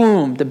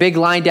boom, the big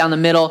line down the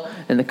middle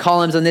and the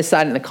columns on this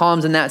side and the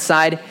columns on that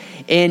side.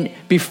 And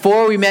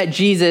before we met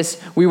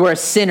Jesus, we were a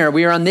sinner.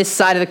 We were on this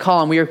side of the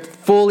column. We were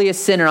fully a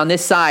sinner on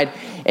this side.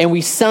 And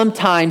we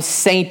sometimes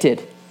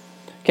sainted.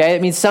 Okay?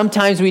 It means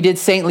sometimes we did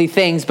saintly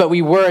things, but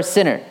we were a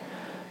sinner.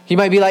 You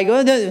might be like,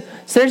 oh,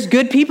 so there's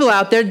good people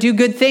out there do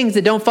good things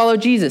that don't follow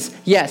Jesus.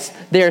 Yes,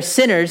 there are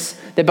sinners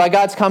that by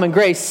God's common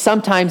grace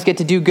sometimes get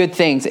to do good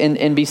things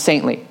and be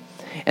saintly.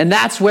 And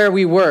that's where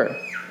we were.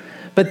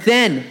 But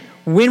then,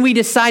 when we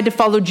decide to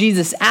follow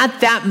Jesus,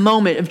 at that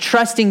moment of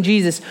trusting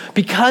Jesus,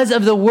 because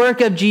of the work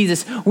of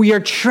Jesus, we are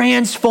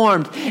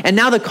transformed. And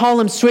now the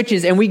column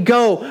switches and we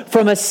go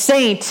from a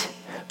saint,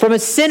 from a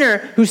sinner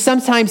who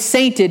sometimes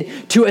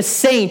sainted, to a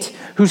saint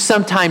who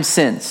sometimes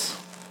sins.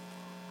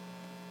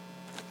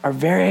 Our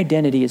very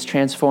identity is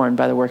transformed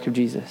by the work of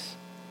Jesus.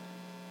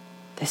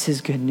 This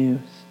is good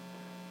news.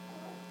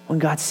 When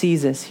God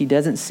sees us, he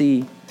doesn't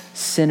see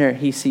sinner,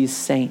 he sees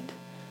saint.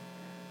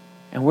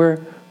 And we're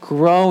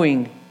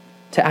growing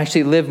to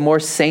actually live more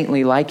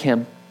saintly like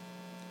him.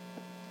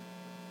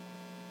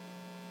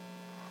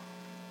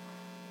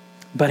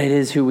 But it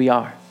is who we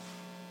are.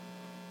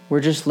 We're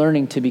just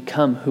learning to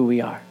become who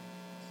we are.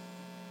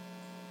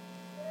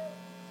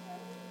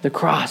 The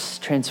cross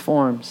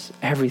transforms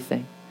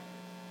everything.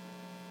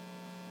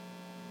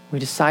 We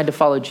decide to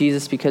follow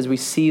Jesus because we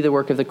see the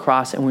work of the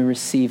cross and we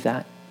receive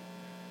that.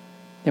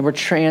 And we're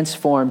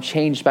transformed,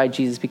 changed by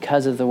Jesus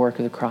because of the work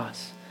of the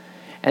cross.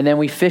 And then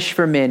we fish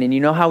for men. And you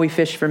know how we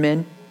fish for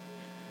men?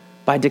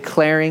 By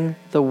declaring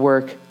the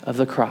work of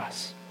the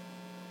cross.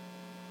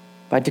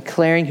 By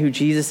declaring who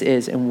Jesus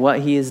is and what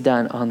he has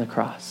done on the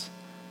cross.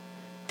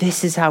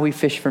 This is how we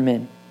fish for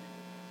men.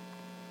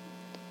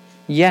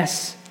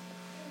 Yes,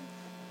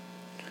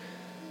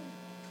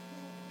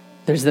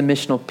 there's the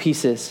missional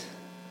pieces.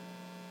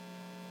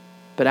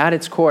 But at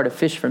its core, to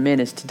fish for men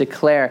is to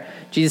declare.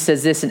 Jesus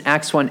says this in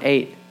Acts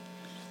 1:8.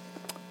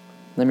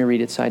 Let me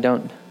read it so I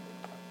don't.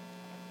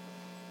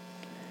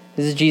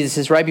 This is Jesus.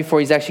 This is right before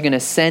he's actually going to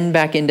ascend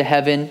back into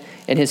heaven.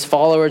 And his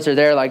followers are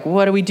there like,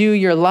 what do we do?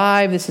 You're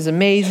alive. This is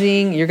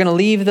amazing. You're going to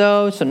leave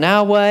though. So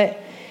now what?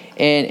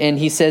 And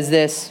he says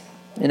this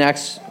in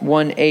Acts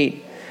 1:8.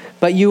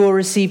 But you will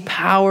receive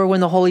power when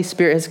the Holy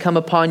Spirit has come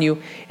upon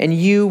you. And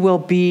you will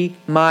be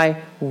my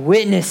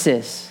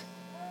witnesses.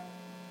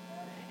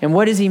 And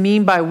what does he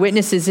mean by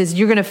witnesses? Is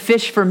you're going to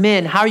fish for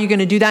men. How are you going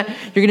to do that?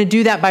 You're going to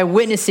do that by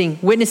witnessing.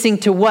 Witnessing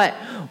to what?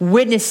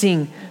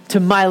 Witnessing to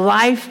my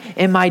life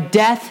and my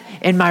death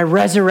and my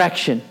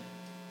resurrection.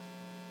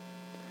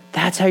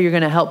 That's how you're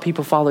going to help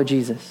people follow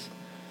Jesus.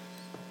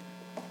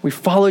 We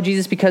follow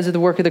Jesus because of the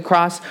work of the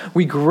cross.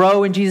 We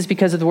grow in Jesus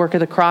because of the work of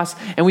the cross.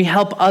 And we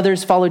help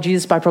others follow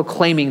Jesus by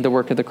proclaiming the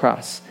work of the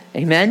cross.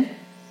 Amen?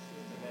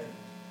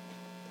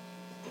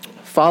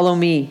 Follow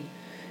me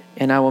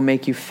and I will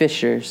make you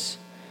fishers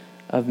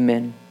of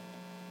men.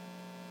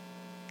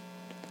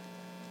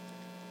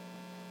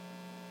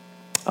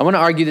 I want to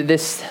argue that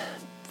this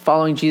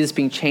following Jesus,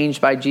 being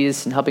changed by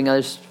Jesus and helping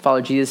others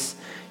follow Jesus,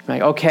 you're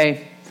like,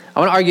 okay, I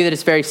want to argue that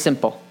it's very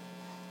simple.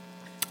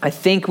 I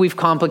think we've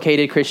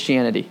complicated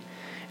Christianity,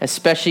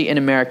 especially in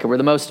America. We're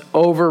the most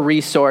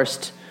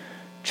over-resourced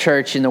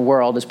church in the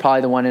world is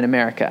probably the one in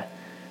America,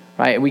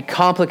 right? We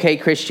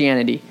complicate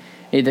Christianity.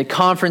 The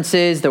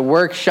conferences, the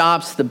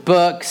workshops, the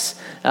books,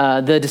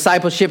 the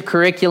discipleship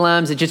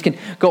curriculums. It just can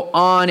go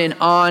on and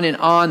on and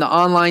on, the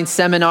online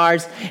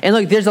seminars. And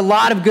look, there's a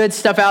lot of good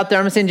stuff out there.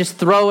 I'm not saying just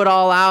throw it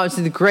all out.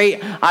 It's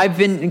great. I've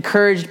been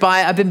encouraged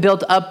by it. I've been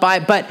built up by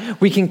it. But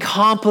we can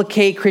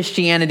complicate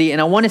Christianity. And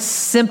I want to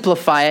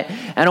simplify it.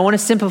 And I want to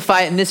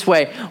simplify it in this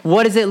way.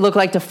 What does it look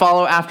like to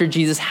follow after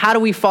Jesus? How do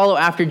we follow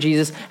after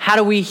Jesus? How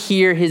do we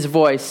hear his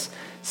voice?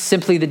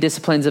 Simply the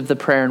disciplines of the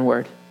prayer and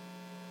word.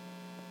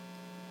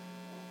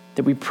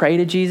 That we pray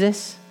to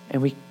Jesus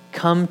and we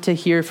come to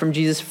hear from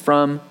Jesus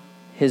from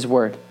his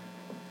word.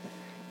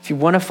 If you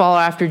want to follow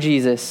after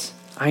Jesus,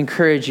 I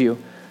encourage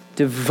you,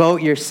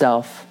 devote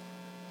yourself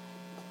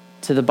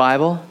to the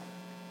Bible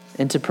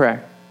and to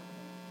prayer.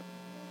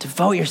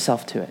 Devote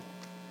yourself to it.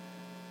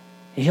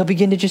 And he'll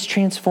begin to just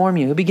transform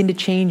you. He'll begin to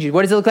change you.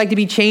 What does it look like to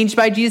be changed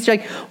by Jesus? You're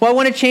like, well, I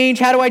want to change.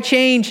 How do I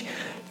change?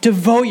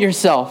 Devote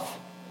yourself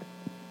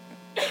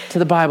to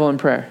the Bible and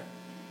prayer.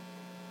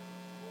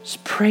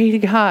 Just pray to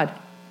God.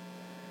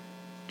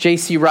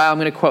 J.C. Ryle, I'm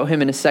going to quote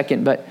him in a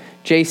second, but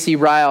J.C.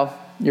 Ryle,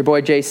 your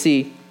boy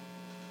J.C.,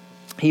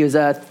 he was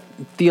a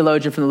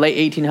theologian from the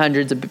late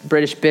 1800s, a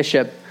British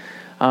bishop,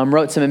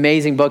 wrote some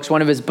amazing books.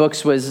 One of his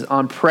books was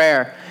on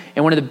prayer.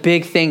 And one of the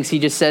big things he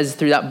just says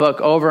through that book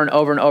over and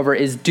over and over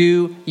is,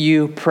 do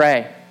you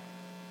pray?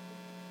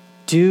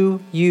 Do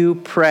you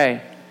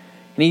pray?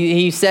 And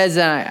he says,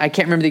 I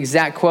can't remember the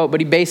exact quote, but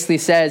he basically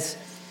says,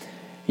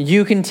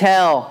 you can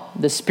tell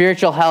the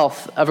spiritual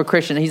health of a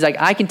Christian. He's like,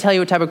 I can tell you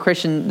what type of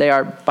Christian they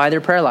are by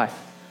their prayer life.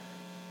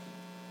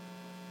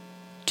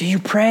 Do you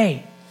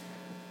pray?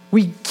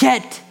 We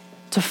get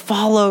to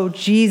follow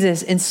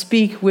Jesus and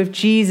speak with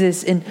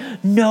Jesus and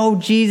know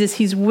Jesus.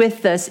 He's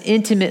with us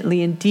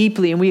intimately and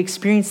deeply, and we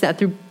experience that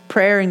through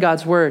prayer and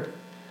God's word.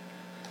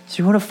 So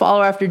you want to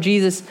follow after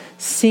Jesus,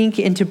 sink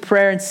into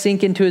prayer and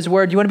sink into his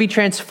word. You want to be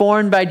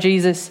transformed by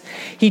Jesus.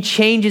 He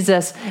changes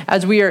us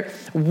as we are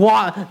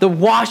the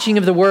washing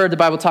of the word, the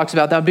Bible talks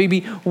about that. We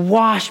be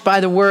washed by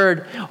the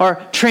word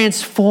or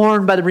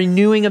transformed by the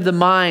renewing of the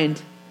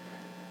mind.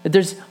 That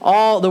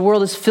the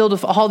world is filled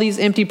with all these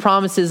empty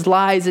promises,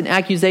 lies, and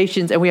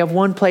accusations, and we have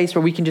one place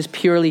where we can just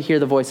purely hear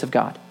the voice of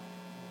God.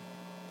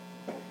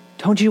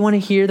 Don't you want to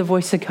hear the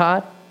voice of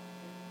God?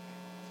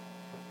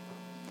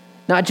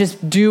 Not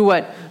just do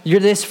what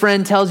this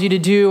friend tells you to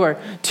do, or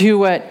do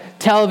what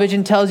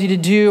television tells you to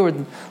do, or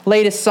the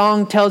latest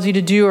song tells you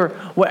to do, or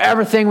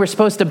whatever thing we're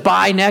supposed to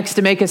buy next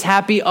to make us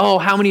happy. Oh,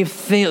 how many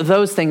of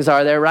those things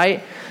are there,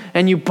 right?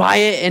 And you buy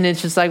it, and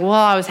it's just like, well,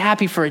 I was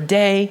happy for a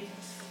day.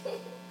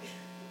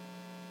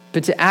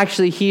 But to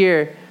actually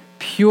hear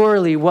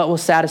purely what will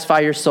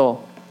satisfy your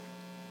soul.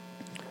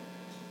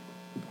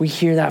 We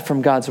hear that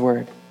from God's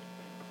word.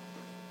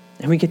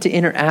 And we get to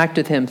interact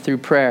with him through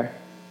prayer.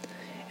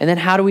 And then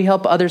how do we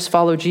help others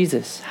follow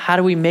Jesus? How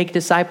do we make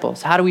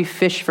disciples? How do we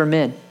fish for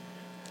men?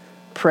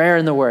 Prayer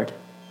and the word.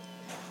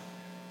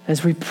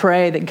 As we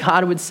pray that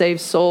God would save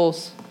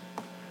souls.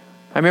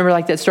 I remember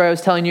like that story I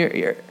was telling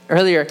you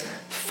earlier,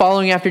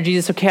 following after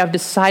Jesus. Okay, I've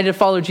decided to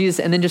follow Jesus,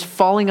 and then just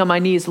falling on my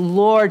knees.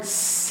 Lord,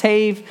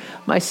 save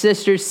my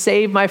sisters,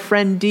 save my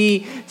friend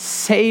D,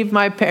 save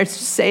my parents,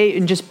 save,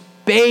 and just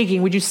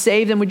begging, would you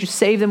save them? Would you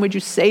save them? Would you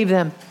save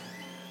them?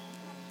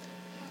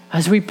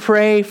 As we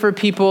pray for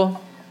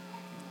people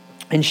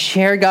and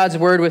share God's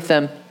word with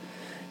them,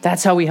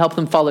 that's how we help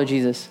them follow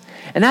Jesus.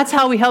 And that's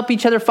how we help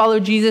each other follow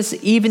Jesus,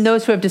 even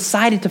those who have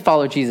decided to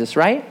follow Jesus,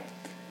 right?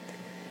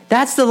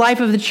 That's the life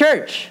of the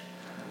church.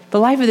 The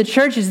life of the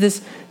church is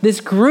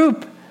this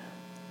group.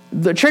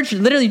 The church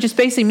literally just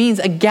basically means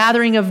a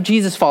gathering of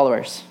Jesus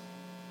followers.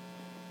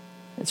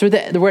 That's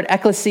what the word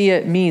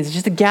ecclesia means. It's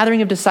just a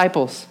gathering of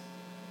disciples.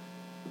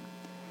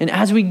 And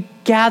as we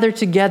gather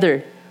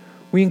together,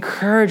 we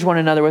encourage one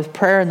another with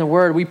prayer and the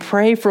word. We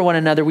pray for one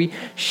another. We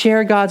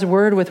share God's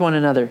word with one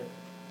another.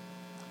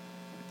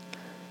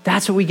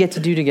 That's what we get to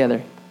do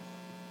together.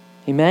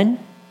 Amen?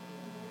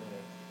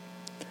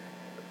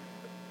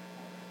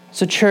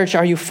 So church,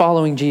 are you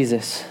following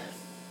Jesus?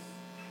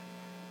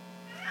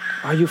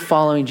 Are you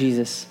following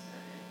Jesus?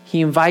 He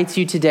invites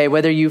you today,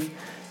 whether you've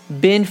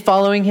been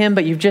following him,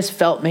 but you've just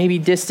felt maybe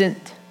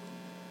distant.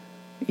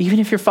 Even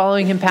if you're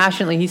following him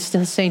passionately, he's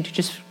still saying to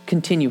just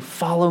continue,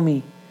 follow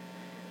me.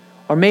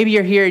 Or maybe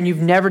you're here and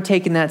you've never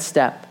taken that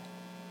step.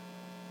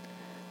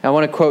 I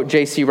want to quote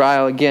J.C.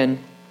 Ryle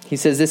again. He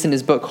says this in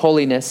his book,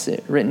 Holiness,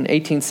 written in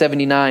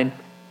 1879.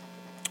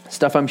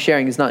 Stuff I'm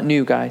sharing is not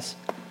new, guys.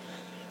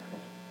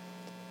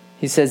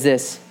 He says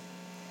this,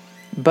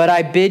 but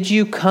I bid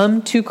you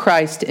come to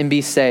Christ and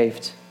be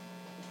saved.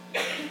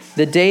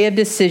 The day of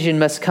decision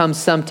must come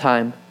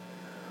sometime.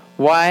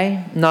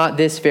 Why not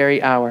this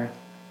very hour?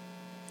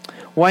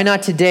 Why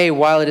not today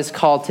while it is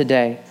called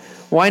today?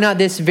 Why not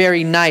this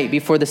very night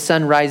before the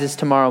sun rises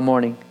tomorrow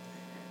morning?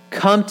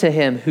 Come to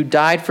him who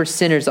died for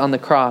sinners on the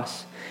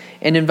cross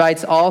and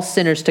invites all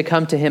sinners to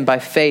come to him by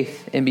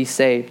faith and be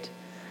saved.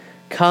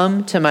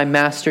 Come to my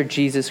Master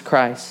Jesus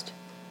Christ.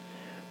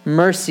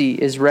 Mercy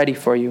is ready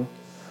for you.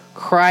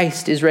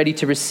 Christ is ready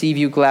to receive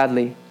you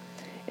gladly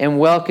and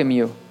welcome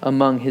you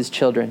among his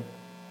children.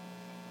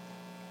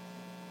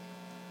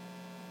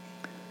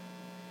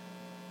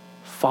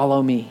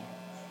 Follow me.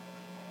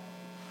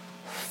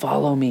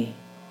 Follow me.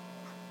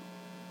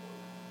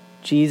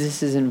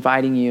 Jesus is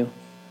inviting you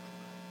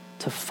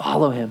to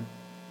follow him.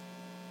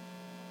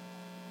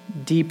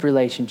 Deep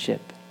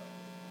relationship,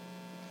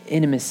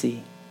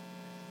 intimacy,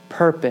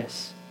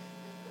 purpose,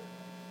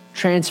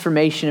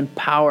 transformation and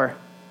power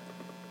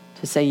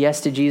to say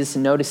yes to Jesus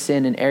and no to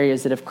sin in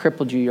areas that have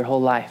crippled you your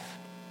whole life.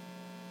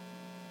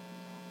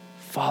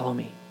 Follow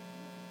me.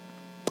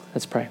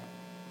 Let's pray.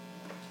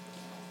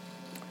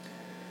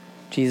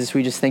 Jesus,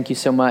 we just thank you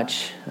so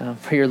much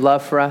for your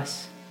love for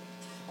us.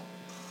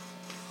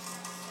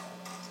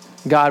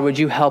 God, would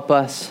you help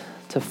us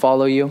to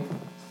follow you?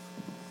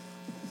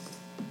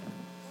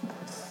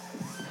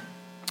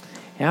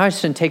 And I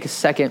just want to take a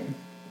second,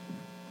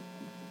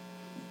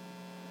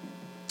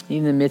 even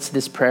in the midst of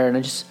this prayer,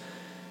 and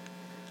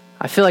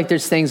I feel like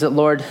there's things that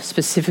Lord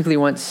specifically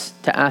wants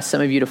to ask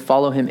some of you to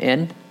follow him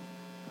in.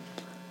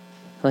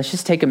 Let's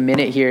just take a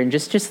minute here and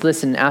just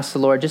listen, ask the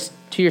Lord, just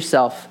to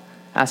yourself.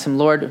 Ask him,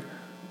 Lord,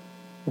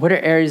 what are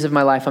areas of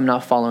my life I'm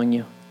not following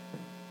you?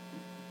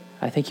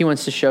 I think he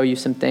wants to show you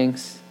some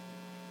things.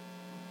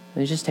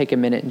 And just take a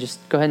minute and just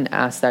go ahead and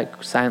ask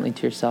that silently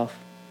to yourself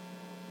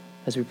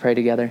as we pray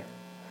together.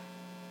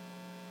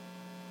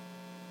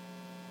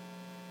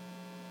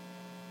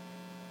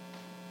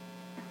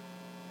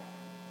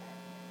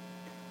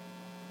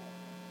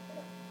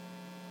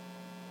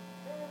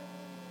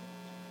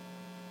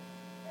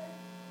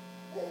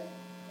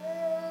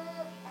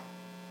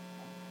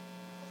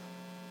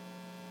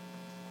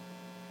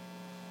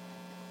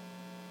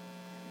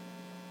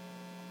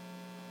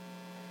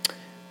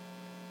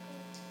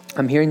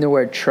 I'm hearing the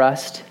word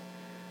trust,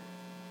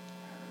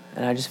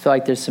 and I just feel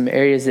like there's some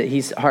areas that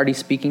he's already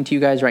speaking to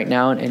you guys right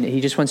now, and he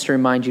just wants to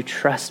remind you,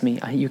 trust me.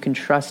 You can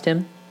trust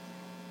him.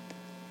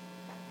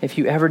 If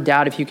you ever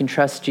doubt if you can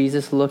trust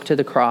Jesus, look to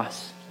the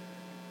cross.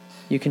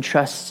 You can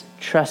trust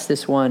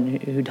this one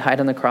who died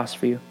on the cross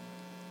for you.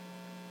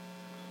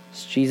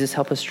 Does Jesus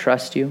help us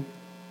trust you?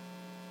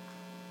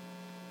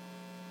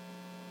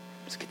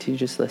 Let's continue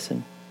to just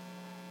listen.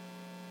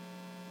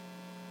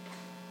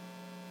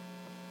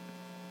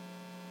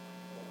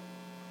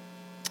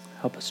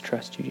 Help us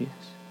trust you, Jesus.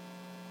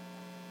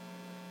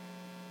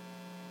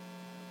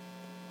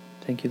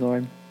 Thank you,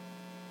 Lord.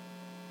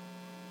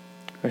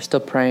 We're still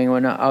praying.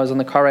 When I was on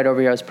the car ride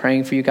over here, I was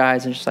praying for you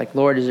guys and just like,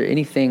 Lord, is there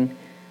anything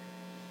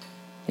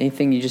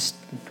you just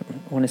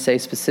want to say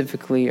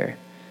specifically?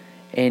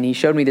 And he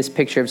showed me this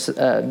picture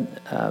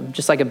of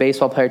just like a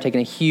baseball player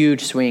taking a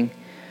huge swing.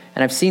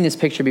 And I've seen this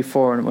picture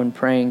before when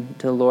praying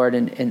to the Lord.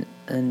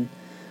 And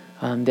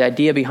the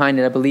idea behind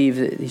it, I believe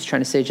that he's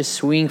trying to say, just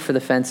swing for the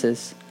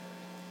fences.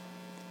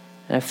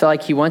 And I feel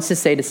like he wants to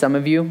say to some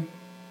of you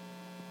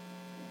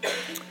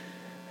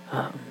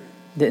that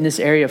in this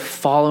area of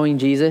following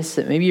Jesus,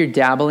 that maybe you're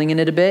dabbling in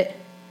it a bit.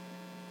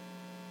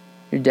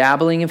 You're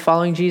dabbling in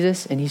following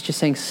Jesus, and he's just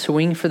saying,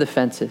 swing for the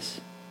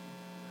fences.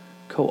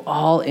 Go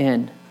all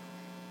in.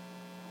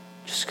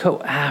 Just go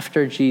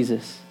after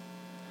Jesus.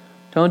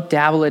 Don't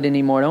dabble it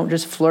anymore. Don't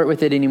just flirt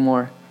with it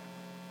anymore.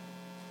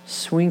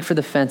 Swing for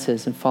the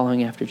fences and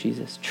following after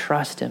Jesus.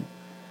 Trust him.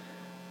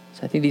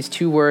 So I think these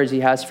two words he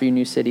has for you,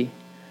 New City.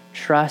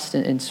 Trust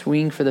and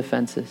swing for the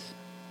fences.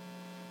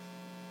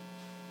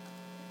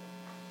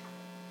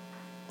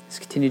 Let's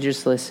continue to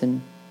just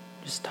listen.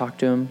 Just talk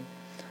to him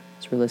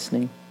as we're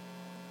listening.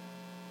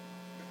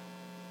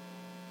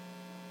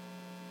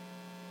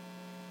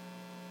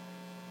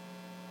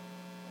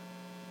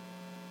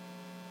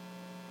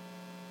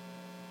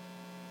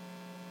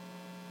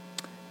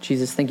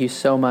 Jesus, thank you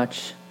so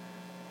much.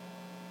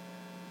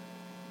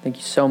 Thank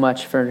you so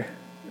much for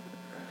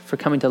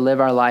coming to live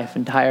our life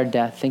and die our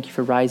death. Thank you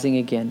for rising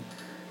again.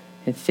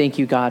 And thank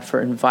you, God, for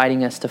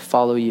inviting us to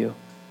follow you.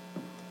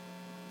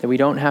 That we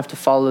don't have to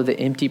follow the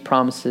empty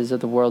promises of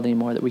the world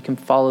anymore, that we can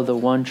follow the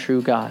one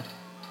true God.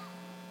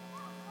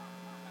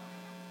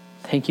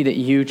 Thank you that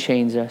you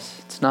change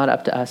us. It's not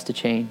up to us to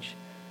change.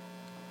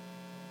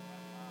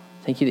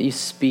 Thank you that you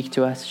speak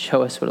to us,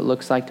 show us what it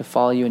looks like to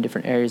follow you in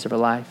different areas of our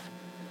life.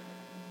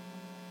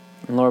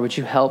 And Lord, would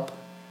you help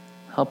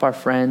our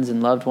friends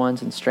and loved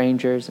ones and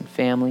strangers and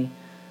family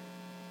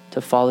to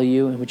follow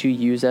you, and would you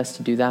use us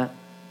to do that?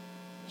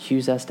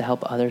 Use us to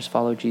help others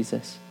follow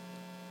Jesus.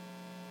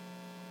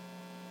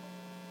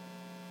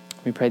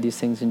 We pray these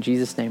things in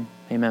Jesus' name.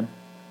 Amen.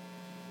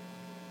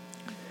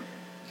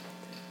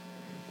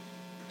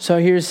 So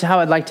here's how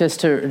I'd like us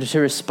to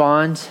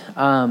respond.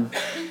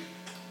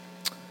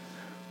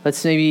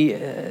 Let's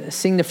maybe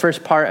sing the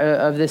first part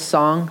of this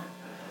song.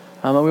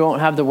 We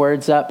won't have the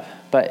words up,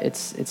 but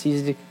it's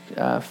easy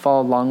to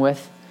follow along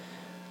with.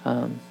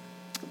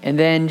 And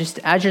then just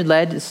as you're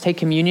led, let's take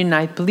communion. And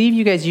I believe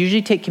you guys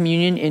usually take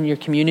communion in your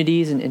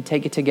communities and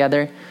take it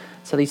together.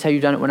 That's at least how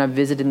you've done it when I've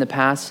visited in the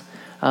past.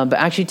 But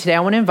actually today I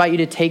want to invite you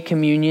to take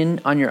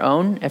communion on your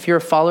own. If you're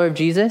a follower of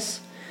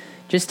Jesus,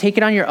 just take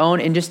it on your own.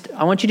 And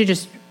I want you to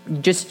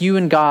just you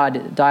and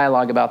God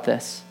dialogue about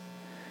this.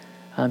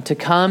 To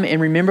come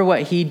and remember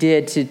what he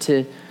did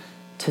to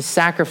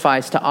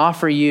sacrifice, to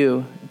offer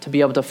you to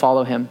be able to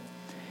follow him.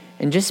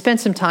 And just spend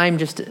some time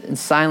just in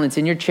silence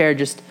in your chair,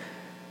 just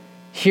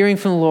hearing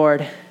from the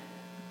Lord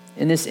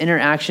in this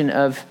interaction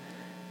of,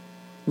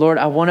 Lord,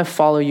 I want to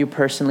follow you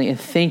personally, and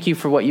thank you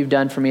for what you've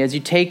done for me. As you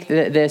take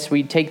this,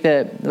 we take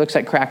it looks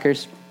like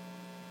crackers,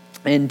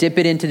 and dip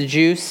it into the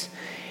juice.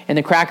 And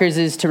the crackers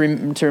is to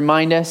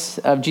remind us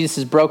of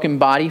Jesus' broken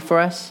body for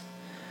us,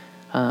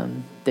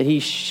 that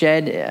he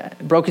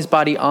broke his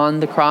body on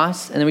the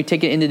cross. And then we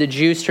take it into the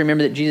juice to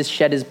remember that Jesus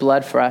shed his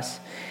blood for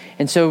us.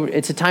 And so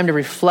it's a time to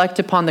reflect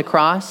upon the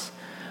cross.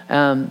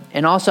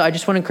 And also, I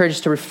just want to encourage us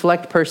to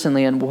reflect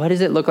personally on what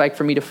does it look like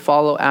for me to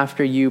follow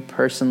after you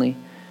personally?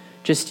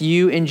 Just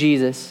you and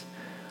Jesus.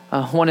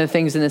 One of the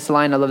things in this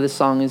line, I love this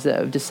song, is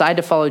that decide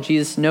to follow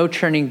Jesus, no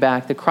turning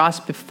back. The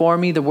cross before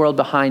me, the world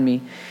behind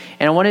me.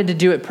 And I wanted to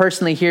do it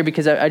personally here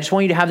because I just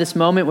want you to have this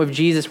moment with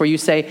Jesus where you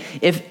say,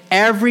 if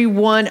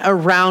everyone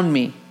around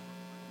me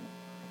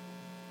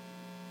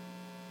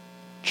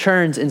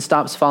turns and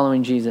stops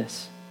following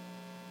Jesus,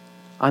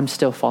 I'm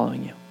still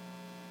following you.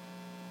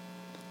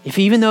 If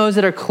even those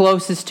that are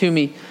closest to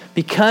me,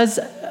 because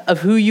of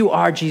who you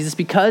are, Jesus,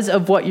 because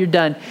of what you've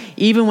done,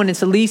 even when it's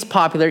the least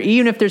popular,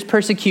 even if there's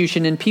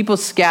persecution and people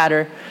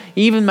scatter,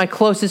 even my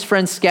closest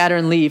friends scatter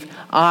and leave,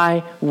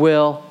 I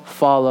will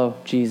follow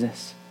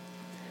Jesus.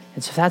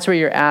 And so if that's where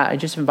you're at, I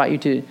just invite you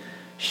to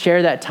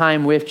share that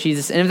time with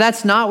Jesus. And if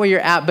that's not where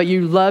you're at, but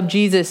you love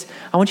Jesus,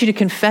 I want you to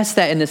confess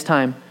that in this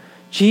time.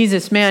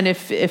 Jesus, man,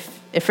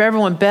 if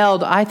everyone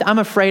bailed, I'm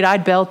afraid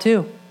I'd bail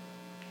too.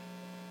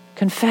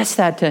 Confess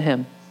that to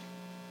him.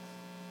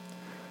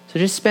 So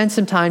just spend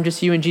some time,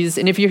 just you and Jesus.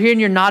 And if you're here and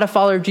you're not a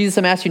follower of Jesus,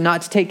 I'm asking you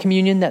not to take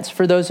communion. That's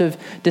for those who have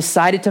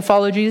decided to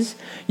follow Jesus.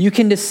 You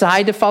can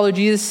decide to follow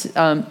Jesus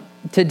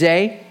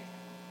today.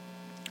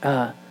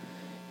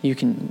 You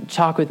can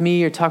talk with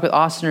me or talk with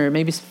Austin or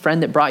maybe a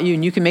friend that brought you,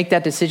 and you can make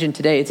that decision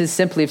today. It's as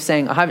simply of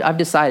saying, I've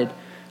decided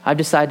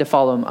to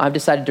follow him. I've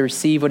decided to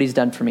receive what he's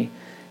done for me.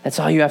 That's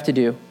all you have to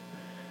do.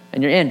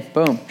 And you're in,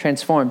 boom,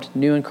 transformed,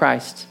 new in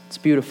Christ. It's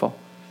beautiful.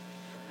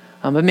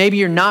 But maybe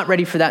you're not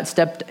ready for that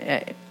step.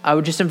 I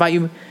would just invite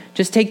you,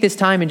 just take this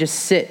time and just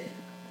sit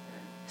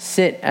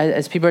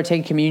as people are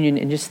taking communion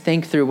and just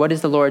think through, what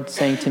is the Lord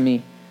saying to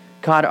me?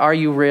 God, are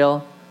you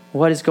real?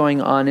 What is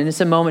going on? And it's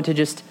a moment to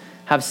just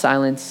have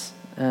silence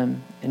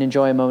and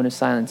enjoy a moment of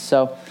silence.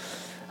 So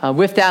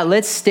with that,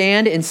 let's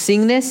stand and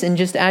sing this. And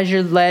just as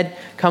you're led,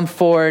 come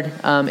forward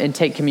and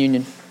take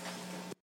communion.